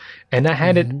rectangle, and I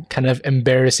had it kind of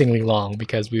embarrassingly long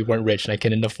because we weren't rich and I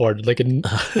couldn't afford like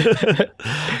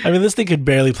I mean, this thing could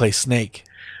barely play Snake.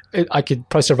 I could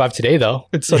probably survive today, though.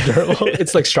 It's so durable.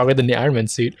 It's like stronger than the Iron Man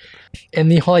suit. And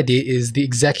the whole idea is the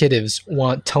executives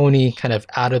want Tony kind of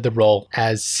out of the role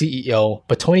as CEO,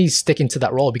 but Tony's sticking to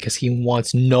that role because he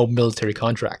wants no military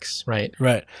contracts, right?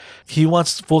 Right. He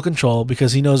wants full control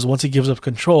because he knows once he gives up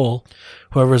control,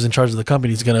 whoever is in charge of the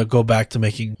company is going to go back to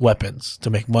making weapons to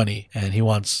make money, and he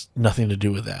wants nothing to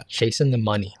do with that. Chasing the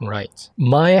money, right.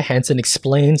 Maya Hansen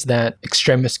explains that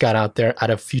Extremis got out there out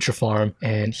of Future Farm,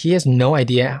 and he has no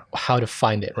idea how to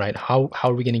find it, right? How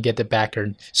are we going to get it back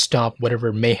or stop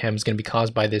whatever mayhem is going to be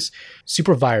caused by this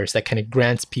super virus that kind of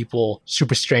grants people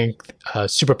super strength,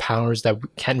 superpowers that we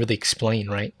can't really explain,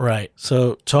 right? Right.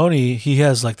 So Tony, he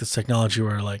has like this technology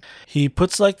where like he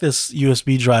puts like this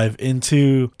USB drive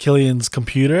into Killian's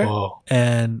computer,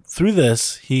 and through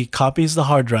this he copies the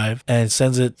hard drive and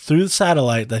sends it through the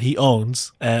satellite that he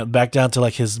owns and back down to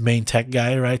like his main tech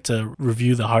guy, right, to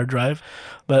review the hard drive.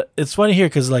 But it's funny here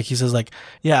because like he says like,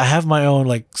 yeah, I have my own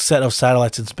like set of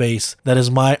satellites in space that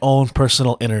is my own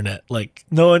personal internet. Like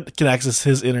no one can access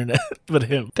his internet but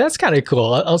him. That's kind of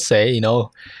cool. I'll say,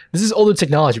 this is older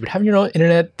technology, but having your own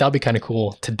internet, that'll be kind of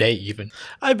cool today even.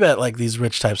 I bet like these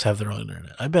rich types have their own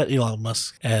internet. I bet Elon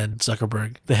Musk and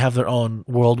Zuckerberg, they have their own own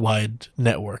worldwide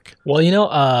network. Well,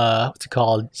 what's it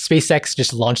called? SpaceX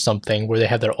just launched something where they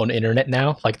have their own internet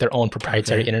now, like their own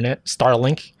proprietary internet.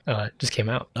 Starlink just came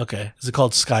out. Okay. Is it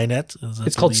called Skynet?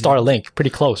 It's called Starlink. Pretty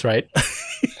close, right?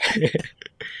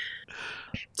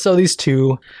 So these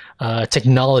two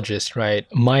technologists, right?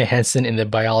 Maya Hansen in the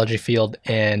biology field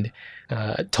and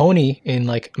Tony in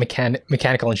like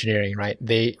mechanical engineering, right?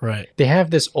 They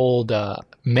have this old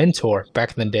mentor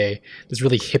back in the day, this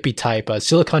really hippie type,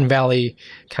 Silicon Valley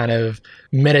kind of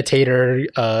meditator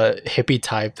hippie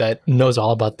type that knows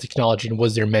all about technology and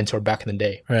was their mentor back in the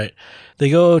day. Right. They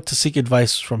go to seek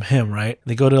advice from him, right?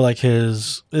 They go to like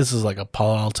this is like a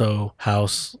Palo Alto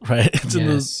house, right?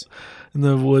 It's in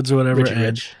the woods or whatever.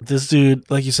 Rich. This dude,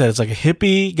 like you said, it's like a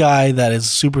hippie guy that is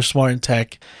super smart in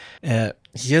tech.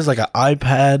 He has like an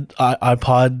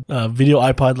video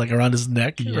iPod like around his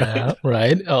neck. Yeah,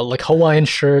 right. Like Hawaiian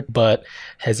shirt, but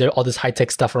has all this high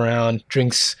tech stuff around.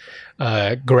 Drinks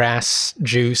grass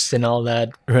juice and all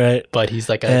that. Right. But he's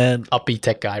like an uppy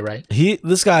tech guy, right?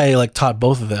 This guy like taught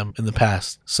both of them in the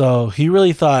past, so he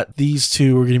really thought these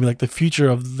two were going to be like the future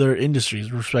of their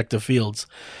industries, respective fields.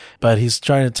 But he's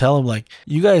trying to tell him, like,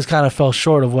 you guys kind of fell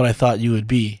short of what I thought you would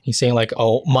be. He's saying, like,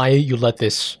 oh, Maya, you let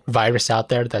this virus out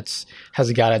there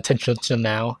hasn't got attention until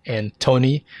now. And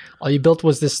Tony, all you built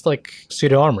was this, like,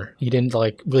 suit of armor. You didn't,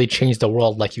 like, really change the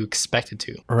world like you expected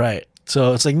to. Right.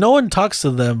 So it's like no one talks to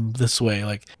them this way.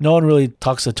 Like no one really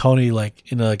talks to Tony like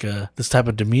in like this type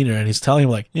of demeanor. And he's telling him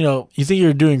like, you think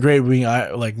you're doing great being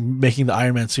like making the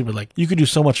Iron Man suit, but like you could do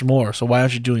so much more. So why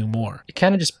aren't you doing more? It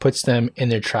kind of just puts them in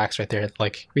their tracks right there.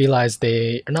 Like realize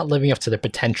they are not living up to their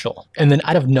potential. And then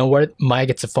out of nowhere, Maya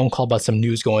gets a phone call about some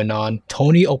news going on.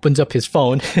 Tony opens up his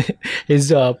phone,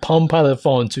 his Palm Pilot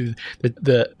phone to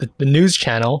the news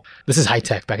channel. This is high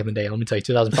tech back in the day. Let me tell you,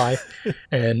 2005.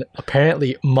 And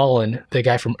apparently Mullen, the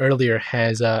guy from earlier,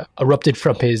 has erupted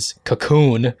from his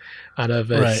cocoon, out of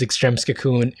his Extremis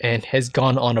cocoon, and has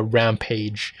gone on a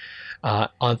rampage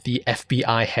on the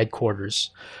FBI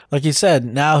headquarters. Like you said,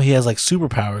 now he has like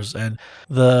superpowers, and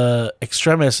the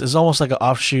Extremis is almost like an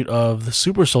offshoot of the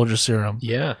super soldier serum.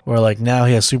 Yeah. Where like now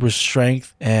he has super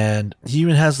strength, and he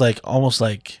even has like almost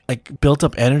like built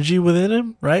up energy within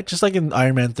him, right? Just like in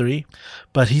Iron Man 3.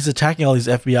 But he's attacking all these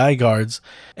FBI guards,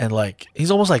 and like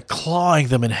he's almost like clawing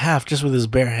them in half just with his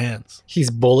bare hands. He's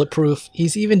bulletproof.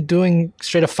 He's even doing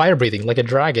straight up fire breathing like a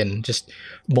dragon, just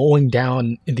mowing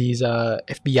down these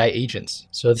FBI agents.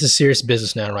 So this is serious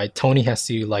business now, right? Tony has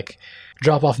to like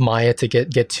drop off Maya to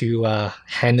get to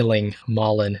handling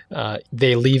Mullen.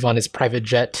 They leave on his private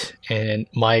jet, and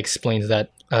Maya explains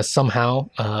that somehow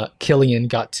Killian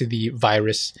got to the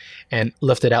virus and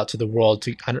left it out to the world.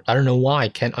 I don't know why. I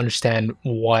can't understand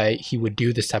why he would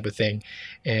do this type of thing.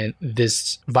 And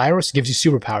this virus gives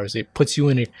you superpowers. It puts you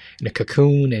in a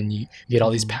cocoon, and you get all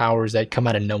these powers that come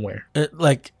out of nowhere. It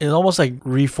almost like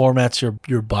reformats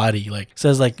your body. Like it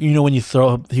says like when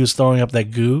you he was throwing up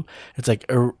that goo. It's like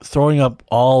throwing up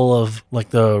all of like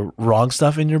the wrong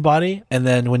stuff in your body, and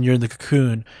then when you're in the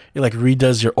cocoon, it like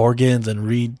redoes your organs and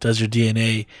redoes your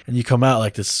DNA, and you come out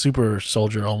like this super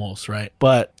soldier almost, right?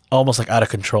 But almost like out of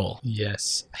control.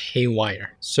 Yes,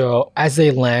 haywire. So as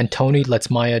they land, Tony lets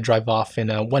Maya drive off in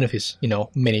one of his,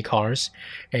 mini cars,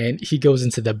 and he goes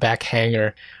into the back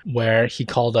hangar where he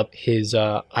called up his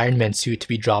Iron Man suit to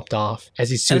be dropped off. As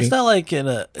he's suiting, and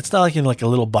it's not like in like a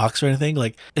little box or anything.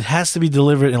 Like it has to be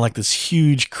delivered in like this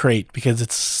huge crate because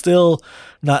it's still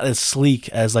not as sleek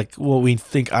as like what we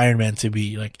think Iron Man to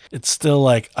be. Like it's still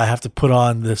like I have to put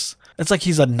on this. It's like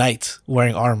he's a knight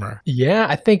wearing armor. Yeah,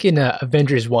 I think in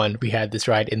Avengers 1, we had this,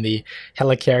 right? In the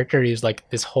Hela character, he was like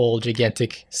this whole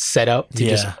gigantic setup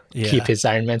to keep his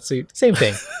Iron Man suit. Same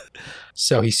thing.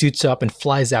 So he suits up and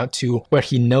flies out to where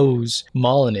he knows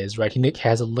Mullen is, right? He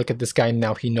has a look at this guy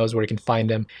now. He knows where he can find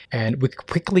him. And we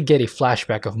quickly get a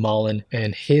flashback of Mullen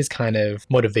and his kind of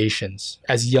motivations.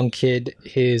 As a young kid,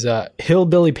 his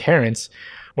hillbilly parents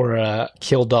were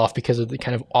killed off because of the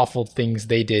kind of awful things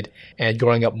they did. And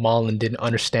growing up, Mullen didn't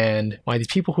understand why these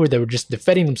people who were just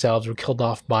defending themselves were killed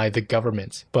off by the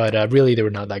government. But really, they were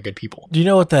not that good people. Do you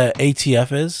know what the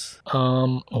ATF is?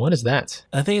 What is that?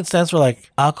 I think it stands for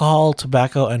like alcohol,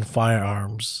 tobacco, and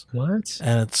firearms. What?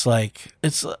 And it's like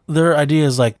their idea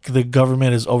is like the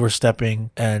government is overstepping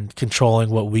and controlling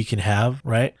what we can have,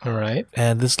 right? All right.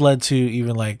 And this led to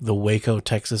even like the Waco,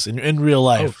 Texas, in real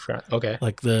life. Oh, sure. Okay.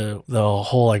 Like the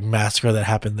whole whole like massacre that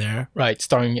happened there. Right,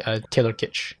 starring Taylor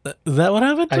Kitsch. Is that what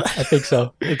happened? I think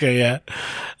so. Okay, yeah.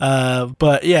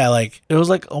 But yeah, like it was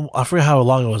like I forget how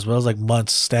long it was, but it was like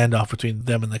months standoff between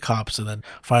them and the cops, and then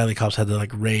finally the cops had to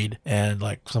like raid, and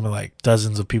like something like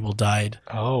dozens of people died.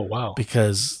 Oh, wow.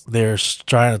 Because they're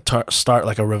trying to start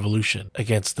like a revolution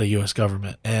against the U.S.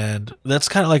 government, and that's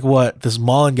kind of like what this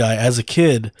Mullen guy, as a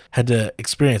kid, had to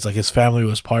experience. Like his family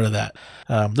was part of that.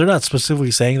 They're not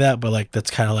specifically saying that, but like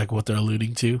that's kind of like what they're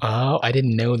alluding to. Oh, I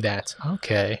didn't know that.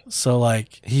 Okay. So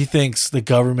like he thinks the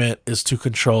government is too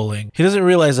controlling. He doesn't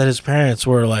realize that his parents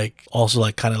were like also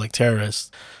like kind of like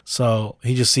terrorists. So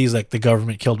he just sees like the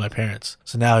government killed my parents.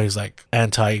 So now he's like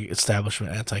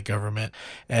anti-establishment, anti-government,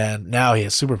 and now he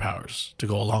has superpowers to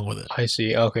go along with it. I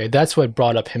see. Okay, that's what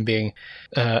brought up him being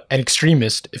an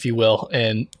extremist, if you will,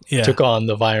 and took on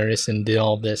the virus and did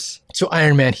all this. So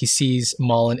Iron Man, he sees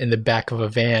Mullen in the back of a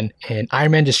van, and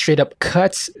Iron Man just straight up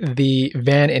cuts the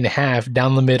van in half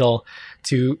down the middle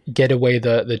to get away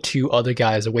the two other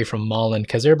guys away from Mullen,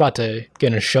 because they're about to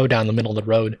get in a showdown in the middle of the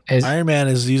road. Iron Man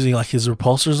is using like his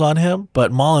repulsors on him,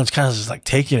 but Mullen's kind of just like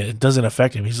taking it. It doesn't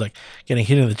affect him. He's like getting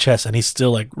hit in the chest, and he's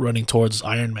still like running towards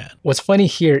Iron Man. What's funny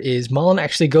here is Mullen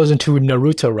actually goes into a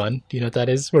Naruto run. Do you know what that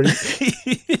is? Where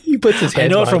he puts his hands. I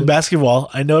know it from basketball.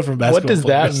 What does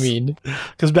that mean?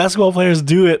 Because basketball players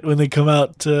do it when they come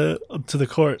out to the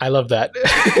court. I love that.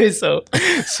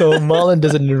 so Mullen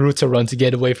does a Naruto run to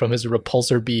get away from his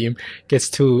repulsor beam, gets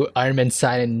to Iron Man's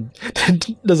side, and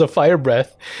does a fire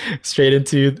breath straight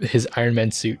into his Iron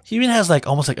Man suit. He even has like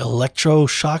almost like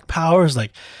electroshock powers.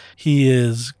 Like he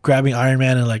is grabbing Iron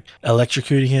Man and like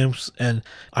electrocuting him, and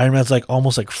Iron Man's like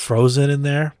almost like frozen in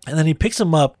there. And then he picks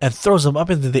him up and throws him up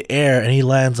into the air, and he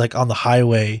lands like on the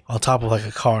highway on top of like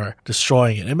a car,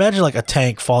 destroying it. Imagine like a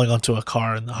tank falling onto a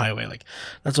car in the highway. Like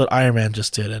that's what Iron Man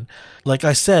just did. And like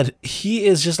I said, he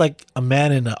is just like a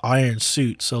man in an iron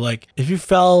suit. So like if you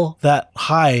fell that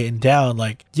high and down,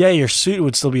 like yeah, your suit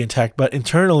would still be intact, but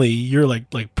internally you're like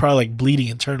probably like bleeding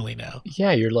internally now.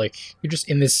 Yeah, you're just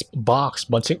in this box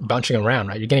bouncing around,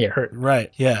 right? You're gonna get hurt.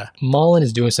 Right, yeah. Mullen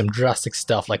is doing some drastic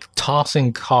stuff, like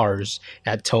tossing cars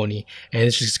at Tony, and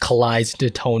it just collides into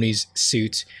Tony's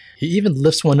suit. He even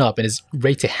lifts one up and is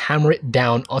ready to hammer it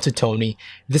down onto Tony.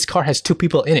 This car has two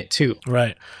people in it too.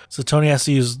 Right. So Tony has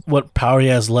to use what power he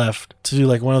has left to do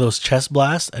like one of those chest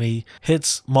blasts, and he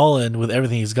hits Mullen with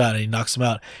everything he's got, and he knocks him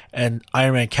out, and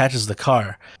Iron Man catches the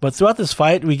car. But throughout this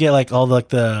fight, we get like all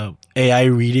the AI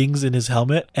readings in his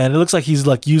helmet, and it looks like he's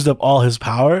like used up all his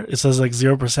power. It says like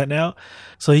 0% now.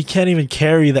 So he can't even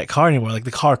carry that car anymore. Like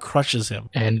the car crushes him.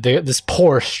 And this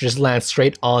Porsche just lands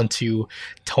straight onto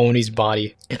Tony's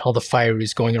body, and all the fire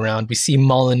is going around. We see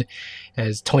Mullen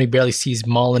as Tony barely sees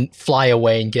Mullen fly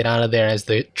away and get out of there as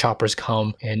the choppers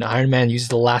come. And Iron Man uses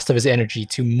the last of his energy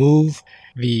to move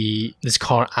this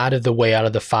car out of the way, out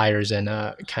of the fires, and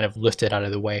kind of lift it out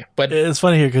of the way. But it's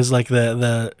funny here because like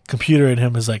the computer in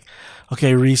him is like,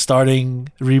 okay, restarting,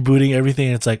 rebooting everything.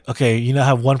 And it's like, okay, you now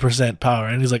have 1% power,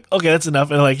 and he's like, okay, that's enough,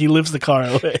 and like he lifts the car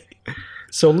away.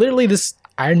 So literally, this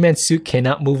Iron Man suit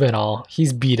cannot move at all.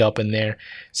 He's beat up in there,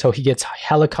 so he gets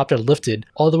helicopter lifted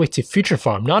all the way to Future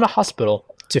Farm, not a hospital,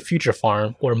 to Future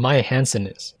Farm where Maya Hansen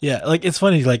is. Yeah, like it's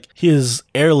funny, like he is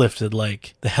airlifted,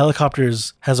 like the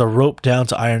helicopters has a rope down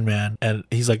to Iron Man, and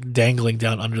he's like dangling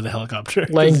down under the helicopter.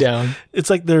 Laying down. It's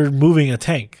like they're moving a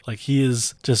tank. Like he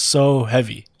is just so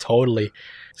heavy. Totally.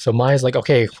 So Maya's like,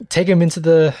 okay, take him into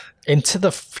the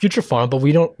Future Farm, but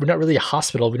we're not really a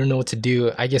hospital. We don't know what to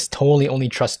do. I guess Tony only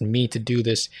trusts me to do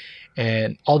this.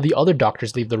 And all the other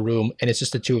doctors leave the room, and it's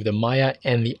just the two of them, Maya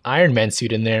and the Iron Man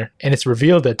suit in there. And it's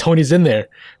revealed that Tony's in there.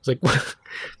 It's like,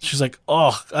 she's like,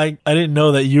 oh, I didn't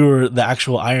know that you were the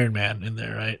actual Iron Man in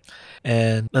there, right?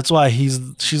 And that's why she's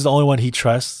the only one he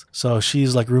trusts. So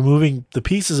she's like removing the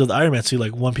pieces of the Iron Man suit,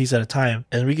 like one piece at a time.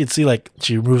 And we can see like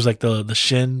she removes like the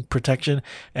shin protection,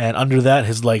 and under that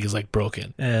his leg is like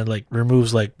broken, and like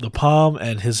removes like the palm,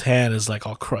 and his hand is like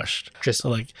all crushed. Just so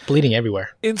like bleeding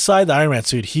everywhere. Inside the Iron Man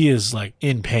suit, he is like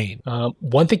in pain.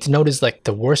 One thing to note is like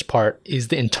the worst part is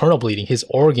the internal bleeding. His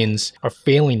organs are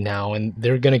failing now, and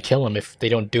they're going to kill him if they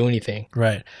don't do anything.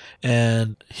 Right.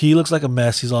 And he looks like a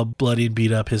mess. He's all bloody and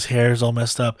beat up. His hair is all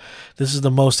messed up. This is the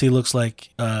most he looks like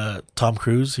Tom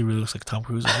Cruise. He really looks like Tom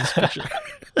Cruise in this picture.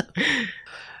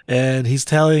 And he's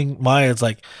telling Maya, it's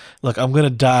like, look, I'm going to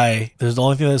die. There's the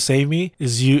only thing that save me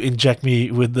is you inject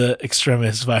me with the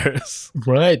Extremis virus.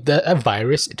 Right. That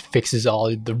virus, it fixes all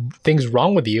the things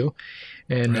wrong with you.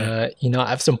 And, Right. I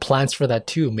have some plans for that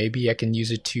too. Maybe I can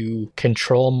use it to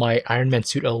control my Iron Man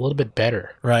suit a little bit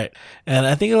better. Right. And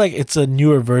I think like it's a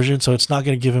newer version, so it's not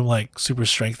going to give him like super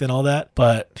strength and all that,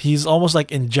 but he's almost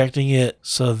like injecting it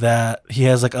so that he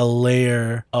has like a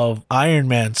layer of Iron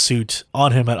Man suit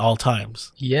on him at all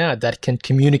times. Yeah, that can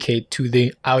communicate to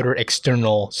the outer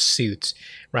external suits,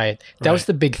 right? That was Right.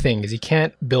 the big thing is you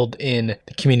can't build in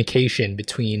the communication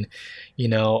between,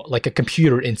 like a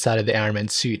computer inside of the Iron Man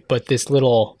suit, but this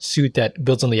little suit that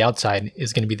builds on the outside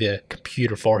is going to be the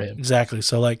computer for him. Exactly.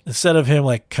 So like instead of him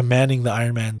like commanding the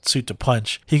Iron Man suit to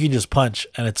punch, he can just punch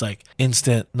and it's like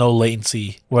instant, no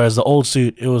latency. Whereas the old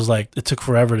suit, it was like it took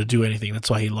forever to do anything. That's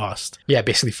why he lost. Yeah,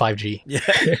 basically 5G. Yeah.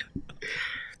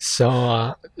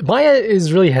 So Maya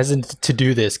is really hesitant to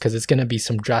do this because it's going to be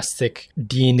some drastic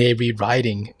DNA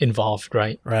rewriting involved,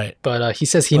 right? Right. But he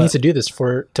says he needs to do this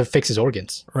to fix his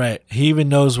organs. Right. He even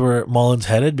knows where Mullen's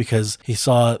headed because he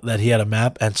saw that he had a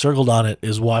map and circled on it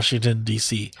is Washington,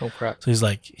 D.C. Oh, crap. So he's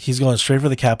like, he's going straight for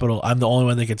the Capitol. I'm the only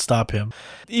one that can stop him.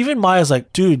 Even Maya's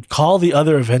like, dude, call the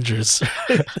other Avengers.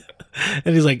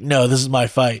 And he's like, no, this is my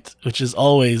fight, which is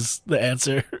always the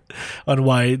answer on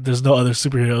why there's no other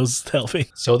superheroes helping.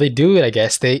 So they do it, I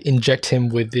guess. They inject him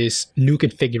with this new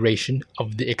configuration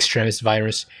of the Extremis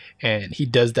virus, and he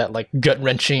does that like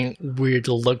gut-wrenching weird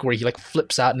look where he like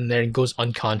flips out in there and goes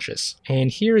unconscious. And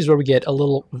here is where we get a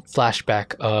little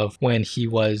flashback of when he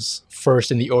was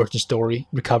first in the origin story,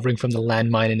 recovering from the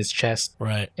landmine in his chest.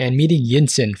 Right. And meeting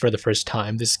Yinsen for the first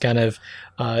time, this kind of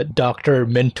doctor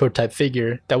mentor type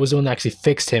figure that was the one that actually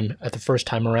fixed him at the first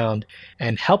time around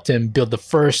and helped him build the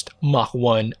first Mach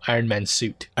 1 Iron Man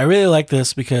suit. I really like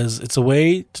this because it's a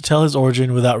way to tell his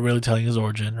origin without really telling his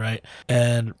origin, right?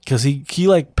 And because he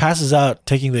like passes out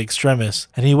taking the Extremis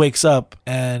and he wakes up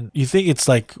and you think it's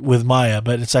like with Maya,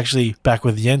 but it's actually back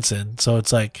with Jensen. So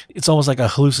it's like, it's almost like a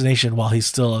hallucination while he's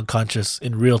still unconscious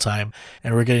in real time.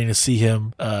 And we're getting to see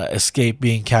him escape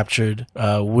being captured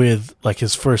with like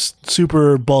his first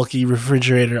super bulky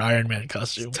refrigerator Iron Man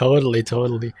costume. Totally.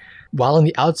 While on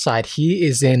the outside, he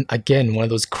is in, again, one of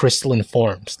those crystalline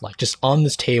forms. Like, just on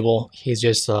this table, he's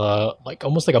just, like,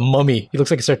 almost like a mummy. He looks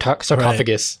like a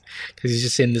sarcophagus. Because he's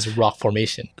just in this rock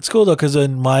formation. It's cool, though, because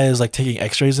then Maya's, like, taking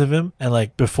x-rays of him. And,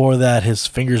 like, before that, his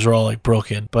fingers are all, like,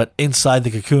 broken. But inside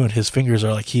the cocoon, his fingers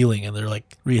are, like, healing. And they're,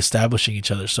 like, reestablishing each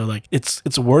other. So, like, it's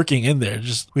working in there.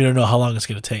 Just, we don't know how long it's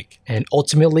going to take. And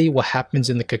ultimately, what happens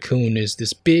in the cocoon is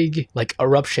this big, like,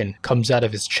 eruption comes out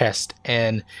of his chest.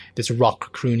 And this rock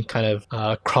cocoon kind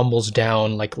of crumbles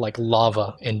down like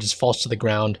lava and just falls to the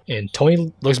ground. And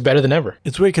Tony looks better than ever.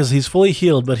 It's weird because he's fully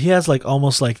healed, but he has like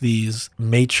almost like these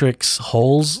matrix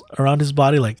holes around his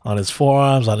body, like on his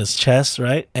forearms, on his chest,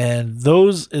 right? And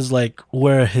those is like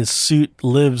where his suit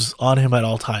lives on him at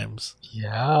all times.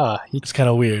 Yeah, It's kind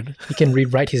of weird. he can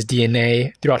rewrite his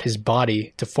DNA throughout his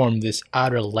body to form this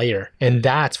outer layer. And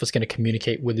that's what's going to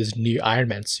communicate with his new Iron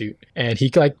Man suit. And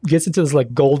he like gets into this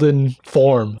like golden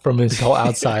form from his whole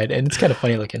outside. And it's kind of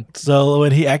funny looking. So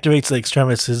when he activates the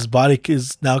Extremis, his body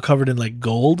is now covered in like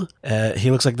gold.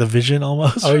 He looks like the Vision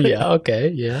almost. Oh, right? yeah. Okay.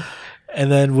 Yeah. And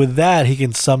then with that, he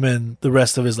can summon the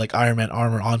rest of his like Iron Man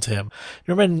armor onto him.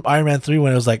 You remember in Iron Man 3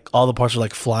 when it was like all the parts were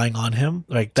like flying on him?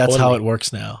 Like that's how Totally. it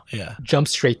works now. Yeah. Jump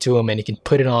straight to him and he can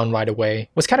put it on right away.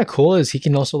 What's kind of cool is he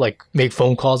can also like make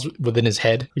phone calls within his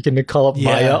head. He can call up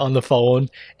Yeah. Maya on the phone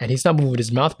and he's not moving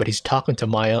his mouth, but he's talking to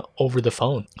Maya over the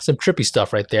phone. Some trippy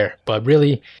stuff right there. But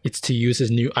really, it's to use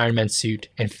his new Iron Man suit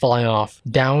and fly off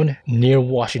down near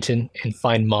Washington and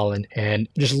find Mullen and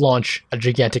just launch a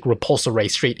gigantic repulsor ray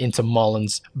straight into Mullen's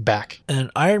back. And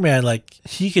Iron Man, like,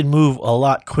 he can move a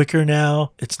lot quicker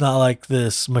now. It's not like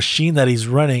this machine that he's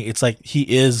running. It's like he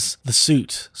is the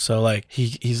suit. So, like,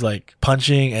 he's like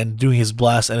punching and doing his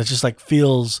blast, and it just like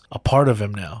feels a part of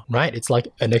him now. Right. It's like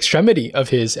an extremity of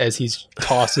his as he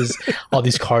tosses all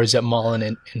these cards at Mullen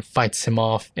and fights him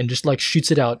off and just like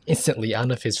shoots it out instantly out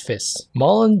of his fists.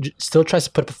 Mullen still tries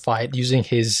to put up a fight using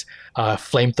his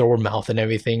flamethrower mouth and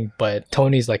everything, but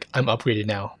Tony's like, I'm upgraded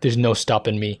now. There's no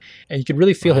stopping me. And you can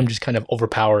really feel him just kind of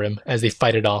overpower him as they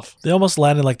fight it off. They almost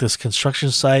land in like this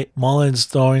construction site. Mullen's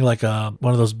throwing like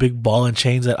one of those big ball and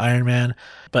chains at Iron Man.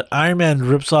 But Iron Man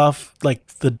rips off like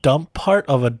the dump part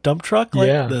of a dump truck, like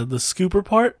Yeah. the scooper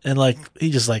part, and like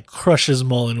he just like crushes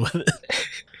Mullen with it.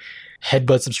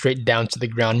 headbutts him straight down to the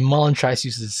ground. Mullen tries to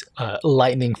use his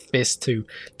lightning fist to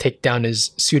take down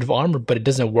his suit of armor, but it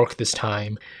doesn't work this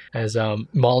time as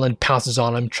Mullen pounces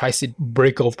on him, tries to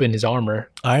break open his armor.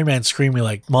 Iron Man screaming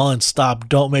like, Mullen, stop,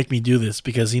 don't make me do this,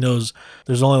 because he knows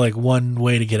there's only like one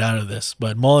way to get out of this.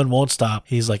 But Mullen won't stop.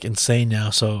 He's like insane now,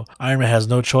 so Iron Man has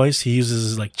no choice. He uses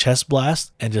his like chest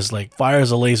blast and just like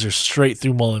fires a laser straight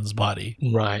through Mullen's body.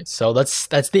 Right, so that's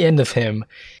the end of him.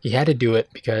 He had to do it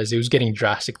because it was getting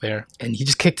drastic there, and he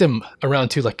just kicked him around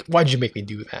too, like, why did you make me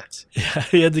do that? Yeah,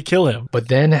 he had to kill him. But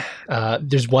then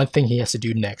there's one thing he has to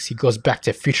do next. He goes back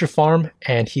to Future Farm,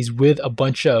 and he's with a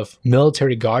bunch of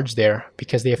military guards there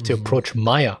because they have to approach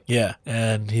Maya. Yeah,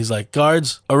 and he's like,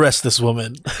 guards, arrest this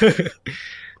woman.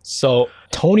 So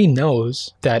Tony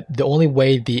knows that the only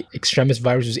way the Extremis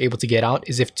virus was able to get out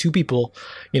is if two people,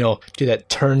 do that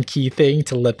turnkey thing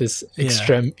to let this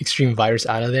extreme virus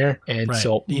out of there. And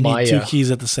so you Maya, need two keys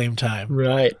at the same time.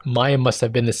 Right. Maya must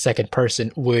have been the second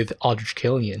person with Aldrich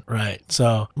Killian. Right.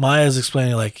 So Maya's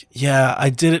explaining like, yeah, I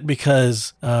did it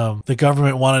because the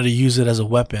government wanted to use it as a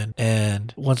weapon.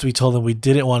 And once we told them we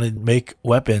didn't want to make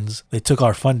weapons, they took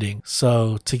our funding.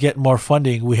 So to get more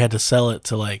funding, we had to sell it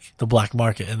to like the black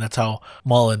market. And that's how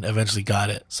Mullen eventually got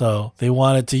it. So they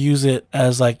wanted to use it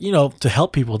as like, to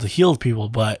help people, to heal people,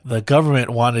 but the government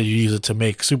wanted to use it to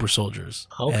make super soldiers.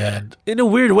 Okay. And in a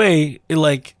weird way, it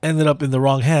like ended up in the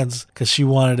wrong hands because she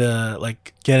wanted to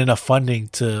like get enough funding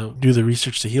to do the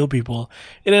research to heal people.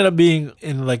 It ended up being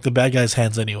in like the bad guy's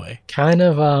hands anyway. Kind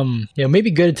of, maybe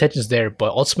good intentions there,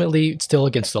 but ultimately it's still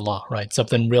against the law, right?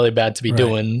 Something really bad to be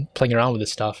doing, playing around with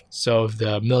this stuff. So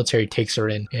the military takes her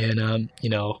in, and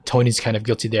Tony's kind of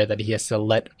guilty there that he has to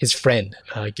let his friend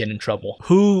get in trouble.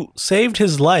 Who saved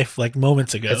his life like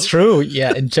moments ago. That's true.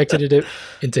 Yeah, injected it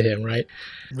into him, right?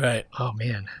 Right. Oh,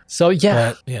 man. So,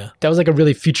 yeah, that was like a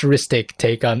really futuristic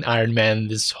take on Iron Man,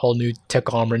 this whole new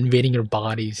tech armor invading your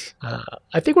bodies.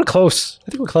 I think we're close.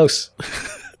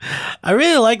 I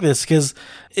really like this because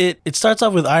it starts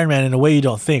off with Iron Man in a way you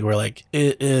don't think, where like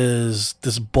it is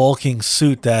this bulking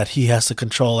suit that he has to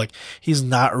control. Like he's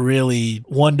not really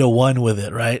 1-to-1 with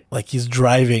it, right? Like he's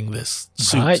driving this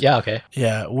suit. Right, yeah, okay.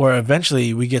 Yeah, where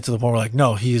eventually we get to the point where like,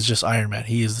 no, he is just Iron Man.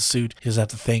 He is the suit. He doesn't have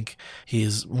to think. He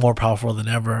is more powerful than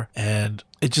ever. And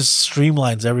it just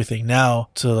streamlines everything now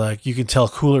to like you can tell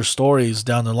cooler stories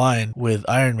down the line with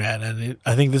Iron Man. And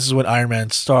I think this is when Iron Man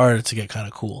started to get kind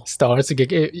of cool.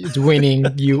 It's winning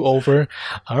you over.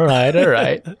 All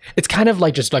right. It's kind of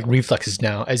like just like reflexes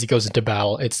now as he goes into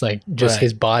battle. It's like just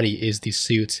his body is these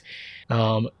suits.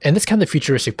 And that's kind of the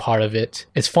futuristic part of it.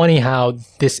 It's funny how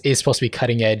this is supposed to be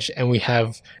cutting edge, and we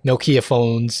have Nokia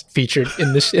phones featured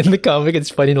in the comic.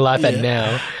 It's funny to laugh at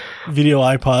now. Video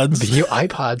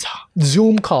iPods,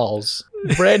 Zoom calls,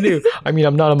 brand new. I mean,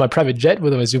 I'm not on my private jet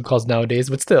with my Zoom calls nowadays,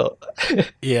 but still.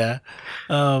 Yeah.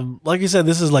 Like you said,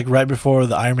 this is like right before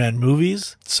the Iron Man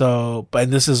movies. So, but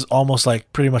this is almost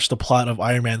like pretty much the plot of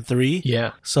Iron Man 3.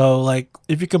 Yeah. So like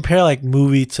if you compare like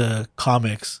movie to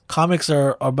comics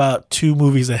are about 2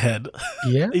 movies ahead.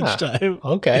 Yeah. Each time.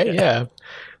 Okay. Yeah.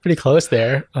 Pretty close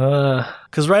there.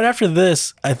 Because right after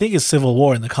this, I think is Civil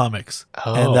War in the comics.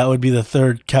 Oh. And that would be the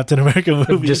third Captain America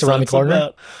movie. Just around the corner?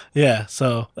 Yeah.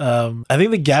 So I think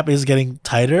the gap is getting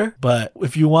tighter. But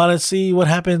if you want to see what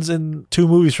happens in 2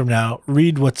 movies from now,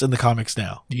 read what's in the comics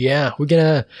now. Yeah. We're going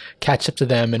to catch up to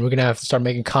them, and we're going to have to start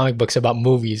making comic books about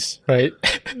movies, right?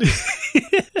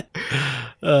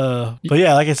 But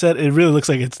yeah, like I said, it really looks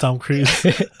like it's Tom Cruise.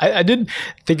 I didn't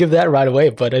think of that right away,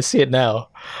 but I see it now.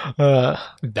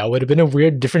 That would have been a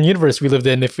weird, different universe we lived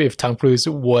in if Tom Cruise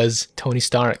was Tony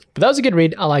Stark. But that was a good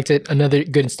read. I liked it. Another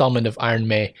good installment of Iron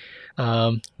May.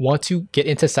 Want to get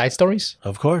into side stories?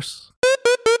 Of course.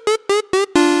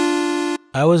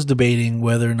 I was debating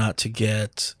whether or not to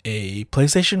get a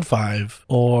PlayStation 5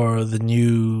 or the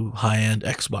new high-end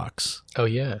Xbox. Oh,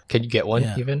 yeah. Can you get one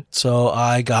even? So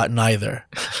I got neither.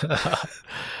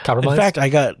 Compromise? In fact, I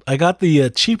got the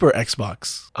cheaper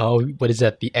Xbox. Oh, what is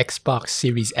that? The Xbox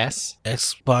Series S?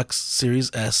 Xbox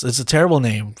Series S. It's a terrible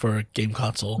name for a game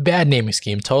console. Bad naming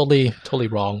scheme. Totally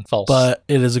wrong. False. But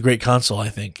it is a great console, I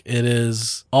think. It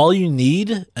is all you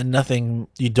need and nothing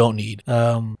you don't need.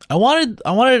 I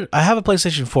have a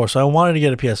PlayStation 4, so I wanted to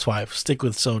get a PS5. Stick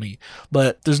with Sony.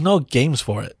 But there's no games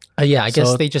for it. Yeah, I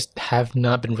guess they just have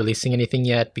not been releasing anything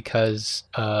yet because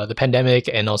the pandemic,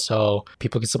 and also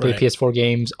people can still play PS4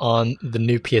 games on the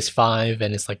new PS5,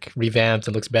 and it's like revamped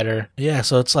and looks better. Yeah,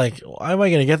 so it's like, why am I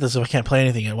going to get this if I can't play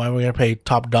anything? And why am I going to pay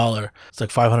top dollar? It's like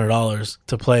 $500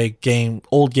 to play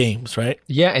old games, right?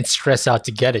 Yeah, and stress out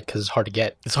to get it because it's hard to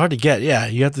get. It's hard to get, yeah.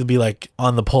 You have to be like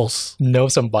on the pulse. Know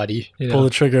somebody. Pull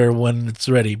the trigger when it's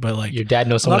ready, but like you're dad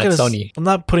knows someone at Sony. I'm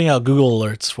not putting out Google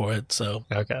alerts for it. So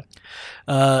Okay.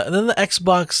 And then the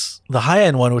Xbox, the high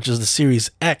end one, which is the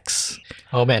Series X.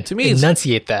 Oh man, To me,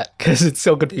 enunciate that because it's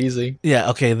so confusing. Yeah,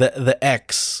 okay. The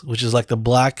X, which is like the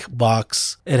black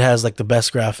box, it has like the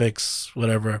best graphics,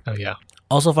 whatever. Oh yeah.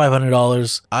 Also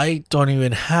 $500. I don't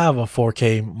even have a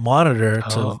 4K monitor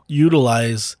to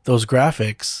utilize those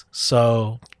graphics,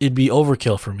 so it'd be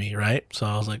overkill for me, right? So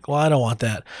I was like, well, I don't want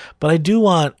that. But I do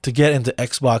want to get into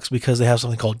Xbox because they have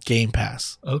something called Game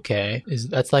Pass. Okay,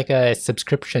 that's like a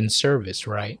subscription service,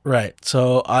 right? Right.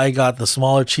 So I got the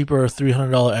smaller, cheaper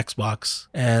 $300 Xbox,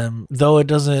 and though it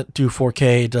doesn't do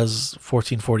 4K, it does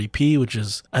 1440p, which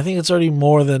is, I think it's already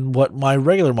more than what my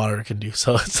regular monitor can do.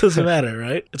 So it doesn't matter,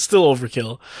 right? It's still overkill.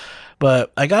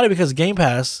 But I got it because Game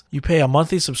Pass, you pay a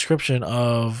monthly subscription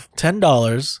of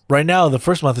 $10. Right now, the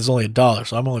first month is only $1,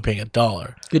 so I'm only paying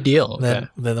 $1. Good deal. Then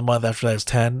the month after that is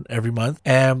 $10 every month.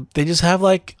 And they just have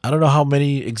like, I don't know how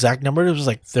many exact numbers, it was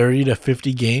like 30 to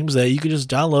 50 games that you could just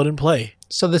download and play.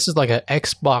 So this is like an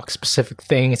Xbox specific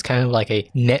thing. It's kind of like a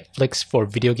Netflix for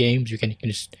video games. You can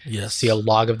just see a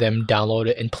log of them, download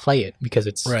it, and play it because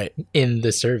it's in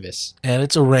the service. And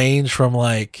it's a range from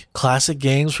like classic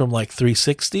games from like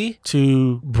 360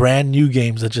 to brand new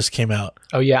games that just came out.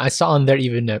 Oh yeah, I saw on there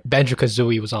even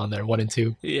Banjo-Kazooie was on there, 1 and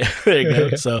 2. Yeah, there you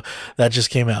go. So that just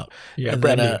came out. Yeah, and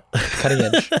brand then, new, cutting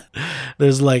edge.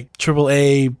 There's like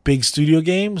AAA big studio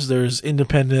games. There's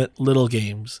independent little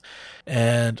games.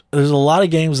 And there's a lot of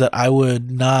games that I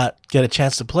would not get a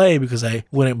chance to play because I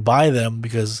wouldn't buy them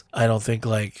because I don't think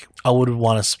like I would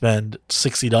want to spend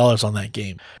 $60 on that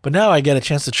game. But now I get a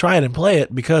chance to try it and play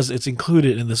it because it's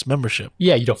included in this membership.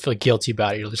 Yeah, you don't feel guilty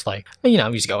about it. You're just like,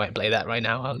 I'm just go ahead and play that right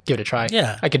now. I'll give it a try.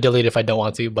 Yeah. I could delete it if I don't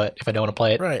want to, but if I don't want to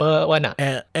play it, but why not?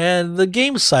 And the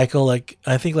game cycle, like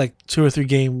I think like 2 or 3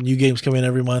 new games come in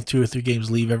every month, 2 or 3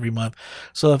 games leave every month.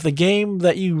 So if the game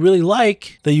that you really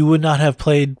like that you would not have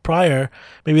played prior,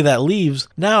 maybe that leaves,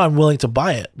 now I'm willing to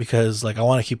buy it because like I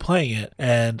want to keep playing it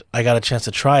and I got a chance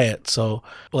to try it. So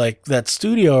like that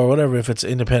studio or whatever, if it's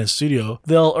an independent studio,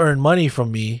 they'll earn money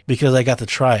from me because I got to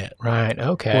try it. Right,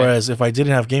 okay. Whereas if I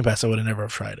didn't have Game Pass, I would have never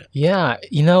have tried it. Yeah,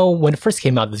 when it first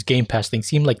came out, this Game Pass thing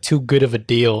seemed like too good of a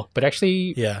deal, but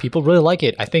actually people really like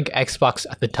it. I think Xbox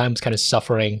at the time was kind of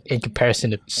suffering in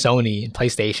comparison to Sony and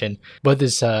PlayStation, but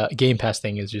this Game Pass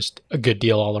thing is just a good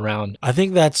deal all around. I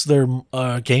think that's their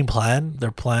game plan.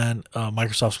 Their plan,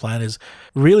 Microsoft's plan, is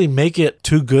really make it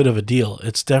too good of a deal.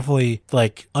 It's definitely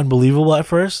like unbelievable at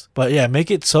first, but yeah, make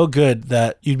it so good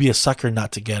that you'd be a sucker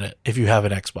not to get it if you have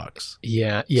an Xbox.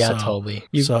 Yeah, totally.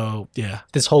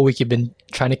 This whole week you've been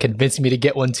trying to convince me to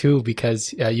get one too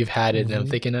because you've had it, and I'm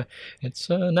thinking it's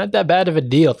not that bad of a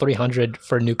deal. $300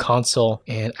 for a new console,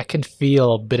 and I can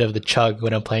feel a bit of the chug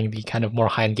when I'm playing the kind of more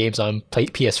high-end games on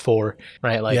PS4,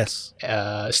 right? Like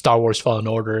Star Wars Fallen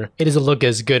Order. It doesn't look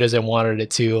as good as I wanted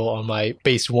it to on my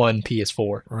base one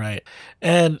PS4. Right.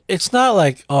 And it's not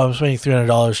like, I'm spending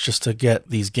 $300 just to get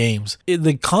these games.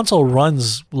 The console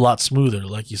runs a lot smoother,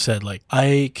 like you said. Like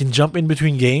I can jump in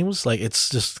between games. Like it's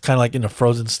just kind of like in a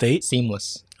frozen state.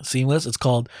 Seamless. It's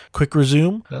called Quick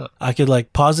Resume. I could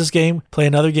like pause this game, play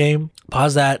another game,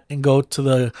 pause that, and go to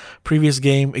the previous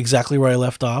game exactly where I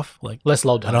left off. Like less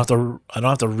load time. I don't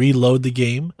have to reload the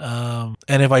game. And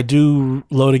if I do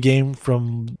load a game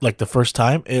from like the first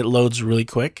time, it loads really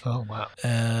quick. Oh wow.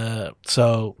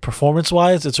 So performance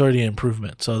wise, it's already an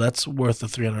improvement. So that's worth the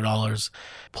 $300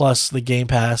 plus the Game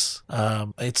Pass.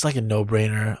 It's like a no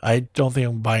brainer. I don't think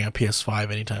I'm buying a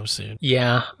PS5 anytime soon.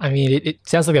 Yeah, I mean it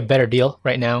sounds like a better deal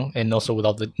right now. And also with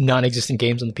all the non-existent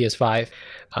games on the PS5,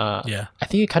 I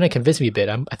think it kind of convinced me a bit.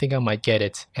 I think I might get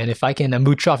it. And if I can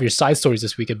mooch off your side stories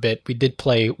this week a bit, we did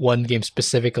play one game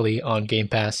specifically on Game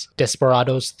Pass,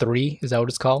 Desperados 3. Is that what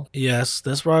it's called? Yes,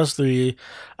 Desperados 3.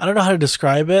 I don't know how to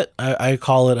describe it. I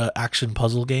call it an action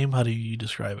puzzle game. How do you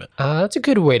describe it? That's a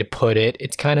good way to put it.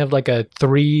 It's kind of like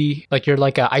you're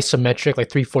like a isometric, like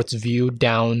 3/4 view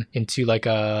down into like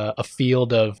a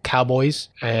field of cowboys,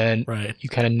 and you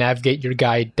kind of navigate your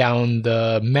guy down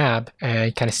the map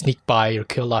and kind of sneak by or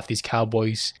kill off these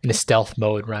cowboys in a stealth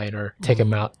mode, right? Or take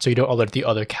them out so you don't alert the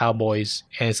other cowboys.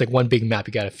 And it's like one big map.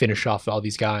 You got to finish off all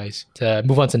these guys to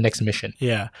move on to the next mission.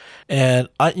 Yeah. And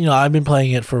I've been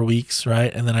playing it for weeks,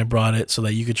 right? And then I brought it so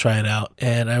that you could try it out.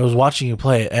 And I was watching you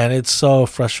play it, and it's so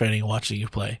frustrating watching you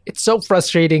play. It's so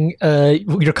frustrating,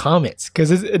 your comments, because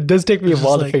it does take me a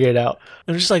while to figure it out.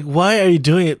 I'm just like, why are you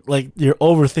doing it? Like, you're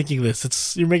overthinking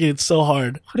this. You're making it so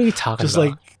hard. What are you talking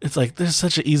about? It's like there's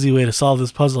such an easy way to solve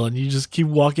this puzzle, and you just keep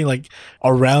walking like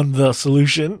around the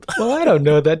solution. Well, I don't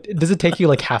know. Does it take you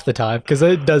like half the time? Because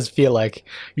it does feel like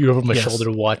you're over my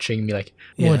shoulder watching me like,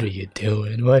 what are you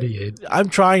doing? What are you... I'm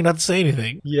trying not to say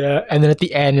anything. Yeah. And then at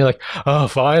the end, you're like, oh,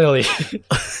 finally.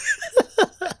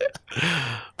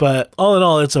 But all in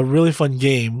all, it's a really fun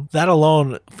game. That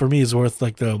alone, for me, is worth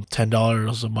like the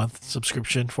 $10 a month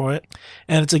subscription for it.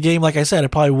 And it's a game, like I said, I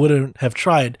probably wouldn't have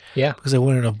tried because I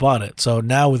wouldn't have bought it. So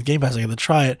now with Game Pass, I get to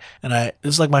try it. And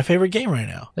it's like my favorite game right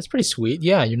now. That's pretty sweet.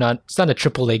 Yeah, it's not a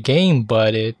AAA game,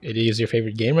 but it is your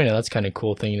favorite game right now. That's kind of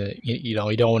cool thing that, you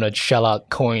don't want to shell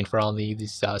out coin for all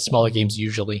these smaller games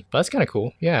usually. But that's kind of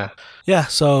cool. Yeah. Yeah,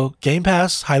 so Game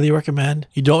Pass, highly recommend.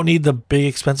 You don't need the big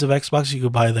expensive Xbox. You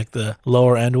could buy like the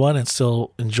lower end one and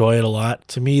still enjoy it a lot.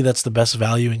 To me, that's the best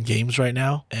value in games right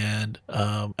now. And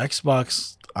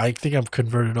Xbox, I think I'm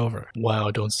converted over.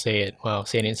 Wow, don't say it. Wow,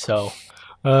 saying it so.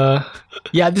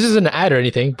 Yeah, this isn't an ad or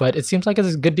anything, but it seems like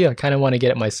it's a good deal. I kind of want to get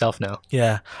it myself now.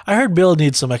 Yeah, I heard Bill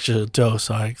needs some extra dough,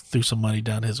 so I threw some money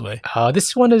down his way.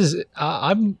 This one is,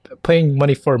 I'm paying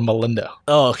money for Melinda.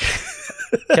 Oh, okay.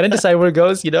 Can I decide where it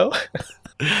goes,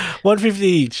 $150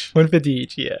 each. $150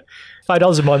 each, yeah.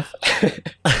 $5 a month.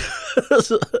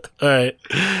 All right.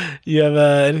 You have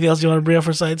anything else you want to bring up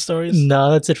for side stories?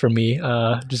 No, that's it for me.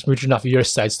 Just mooching off of your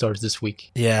side stories this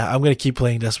week. Yeah, I'm going to keep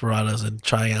playing Desperados and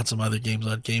trying out some other games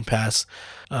on Game Pass.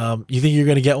 You think you're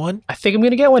going to get one? I think I'm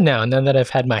going to get one now. And now that I've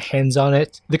had my hands on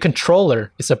it, the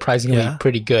controller is surprisingly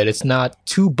pretty good. It's not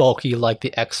too bulky like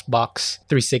the Xbox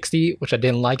 360, which I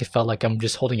didn't like. It felt like I'm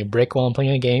just holding a brick while I'm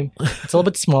playing a game. It's a little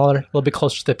bit smaller, a little bit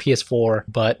closer to the PS4,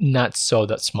 but not so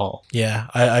that small. Yeah,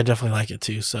 I definitely like it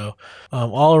too. So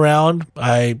all around,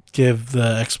 I give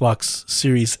the Xbox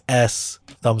Series S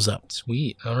thumbs up.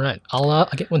 Sweet. All right. I'll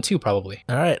get one too, probably.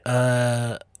 All right.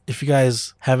 If you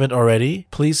guys haven't already,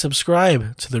 please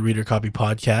subscribe to the Reader Copy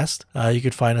Podcast. You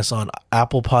can find us on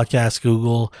Apple Podcasts,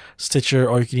 Google, Stitcher,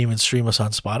 or you can even stream us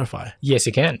on Spotify. Yes,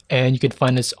 you can. And you can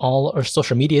find us all our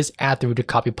social medias at the Reader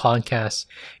Copy Podcast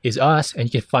is us. And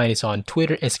you can find us on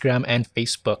Twitter, Instagram, and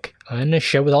Facebook. And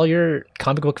share with all your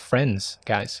comic book friends,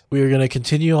 guys. We are going to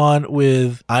continue on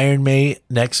with Iron May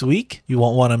next week. You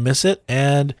won't want to miss it.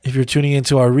 And if you're tuning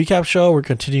into our recap show, we're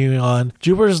continuing on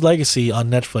Jupiter's Legacy on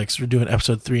Netflix. We're doing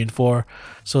episode 3 and 4.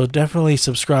 So definitely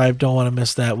subscribe. Don't want to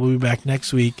miss that. We'll be back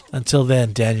next week. Until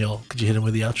then, Daniel, could you hit him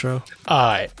with the outro?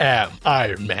 I am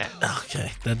Iron Man.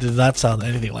 Okay. That did not sound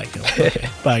anything like him. Okay.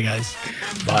 Bye, guys.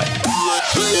 Bye.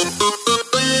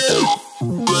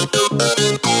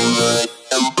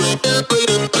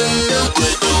 I'm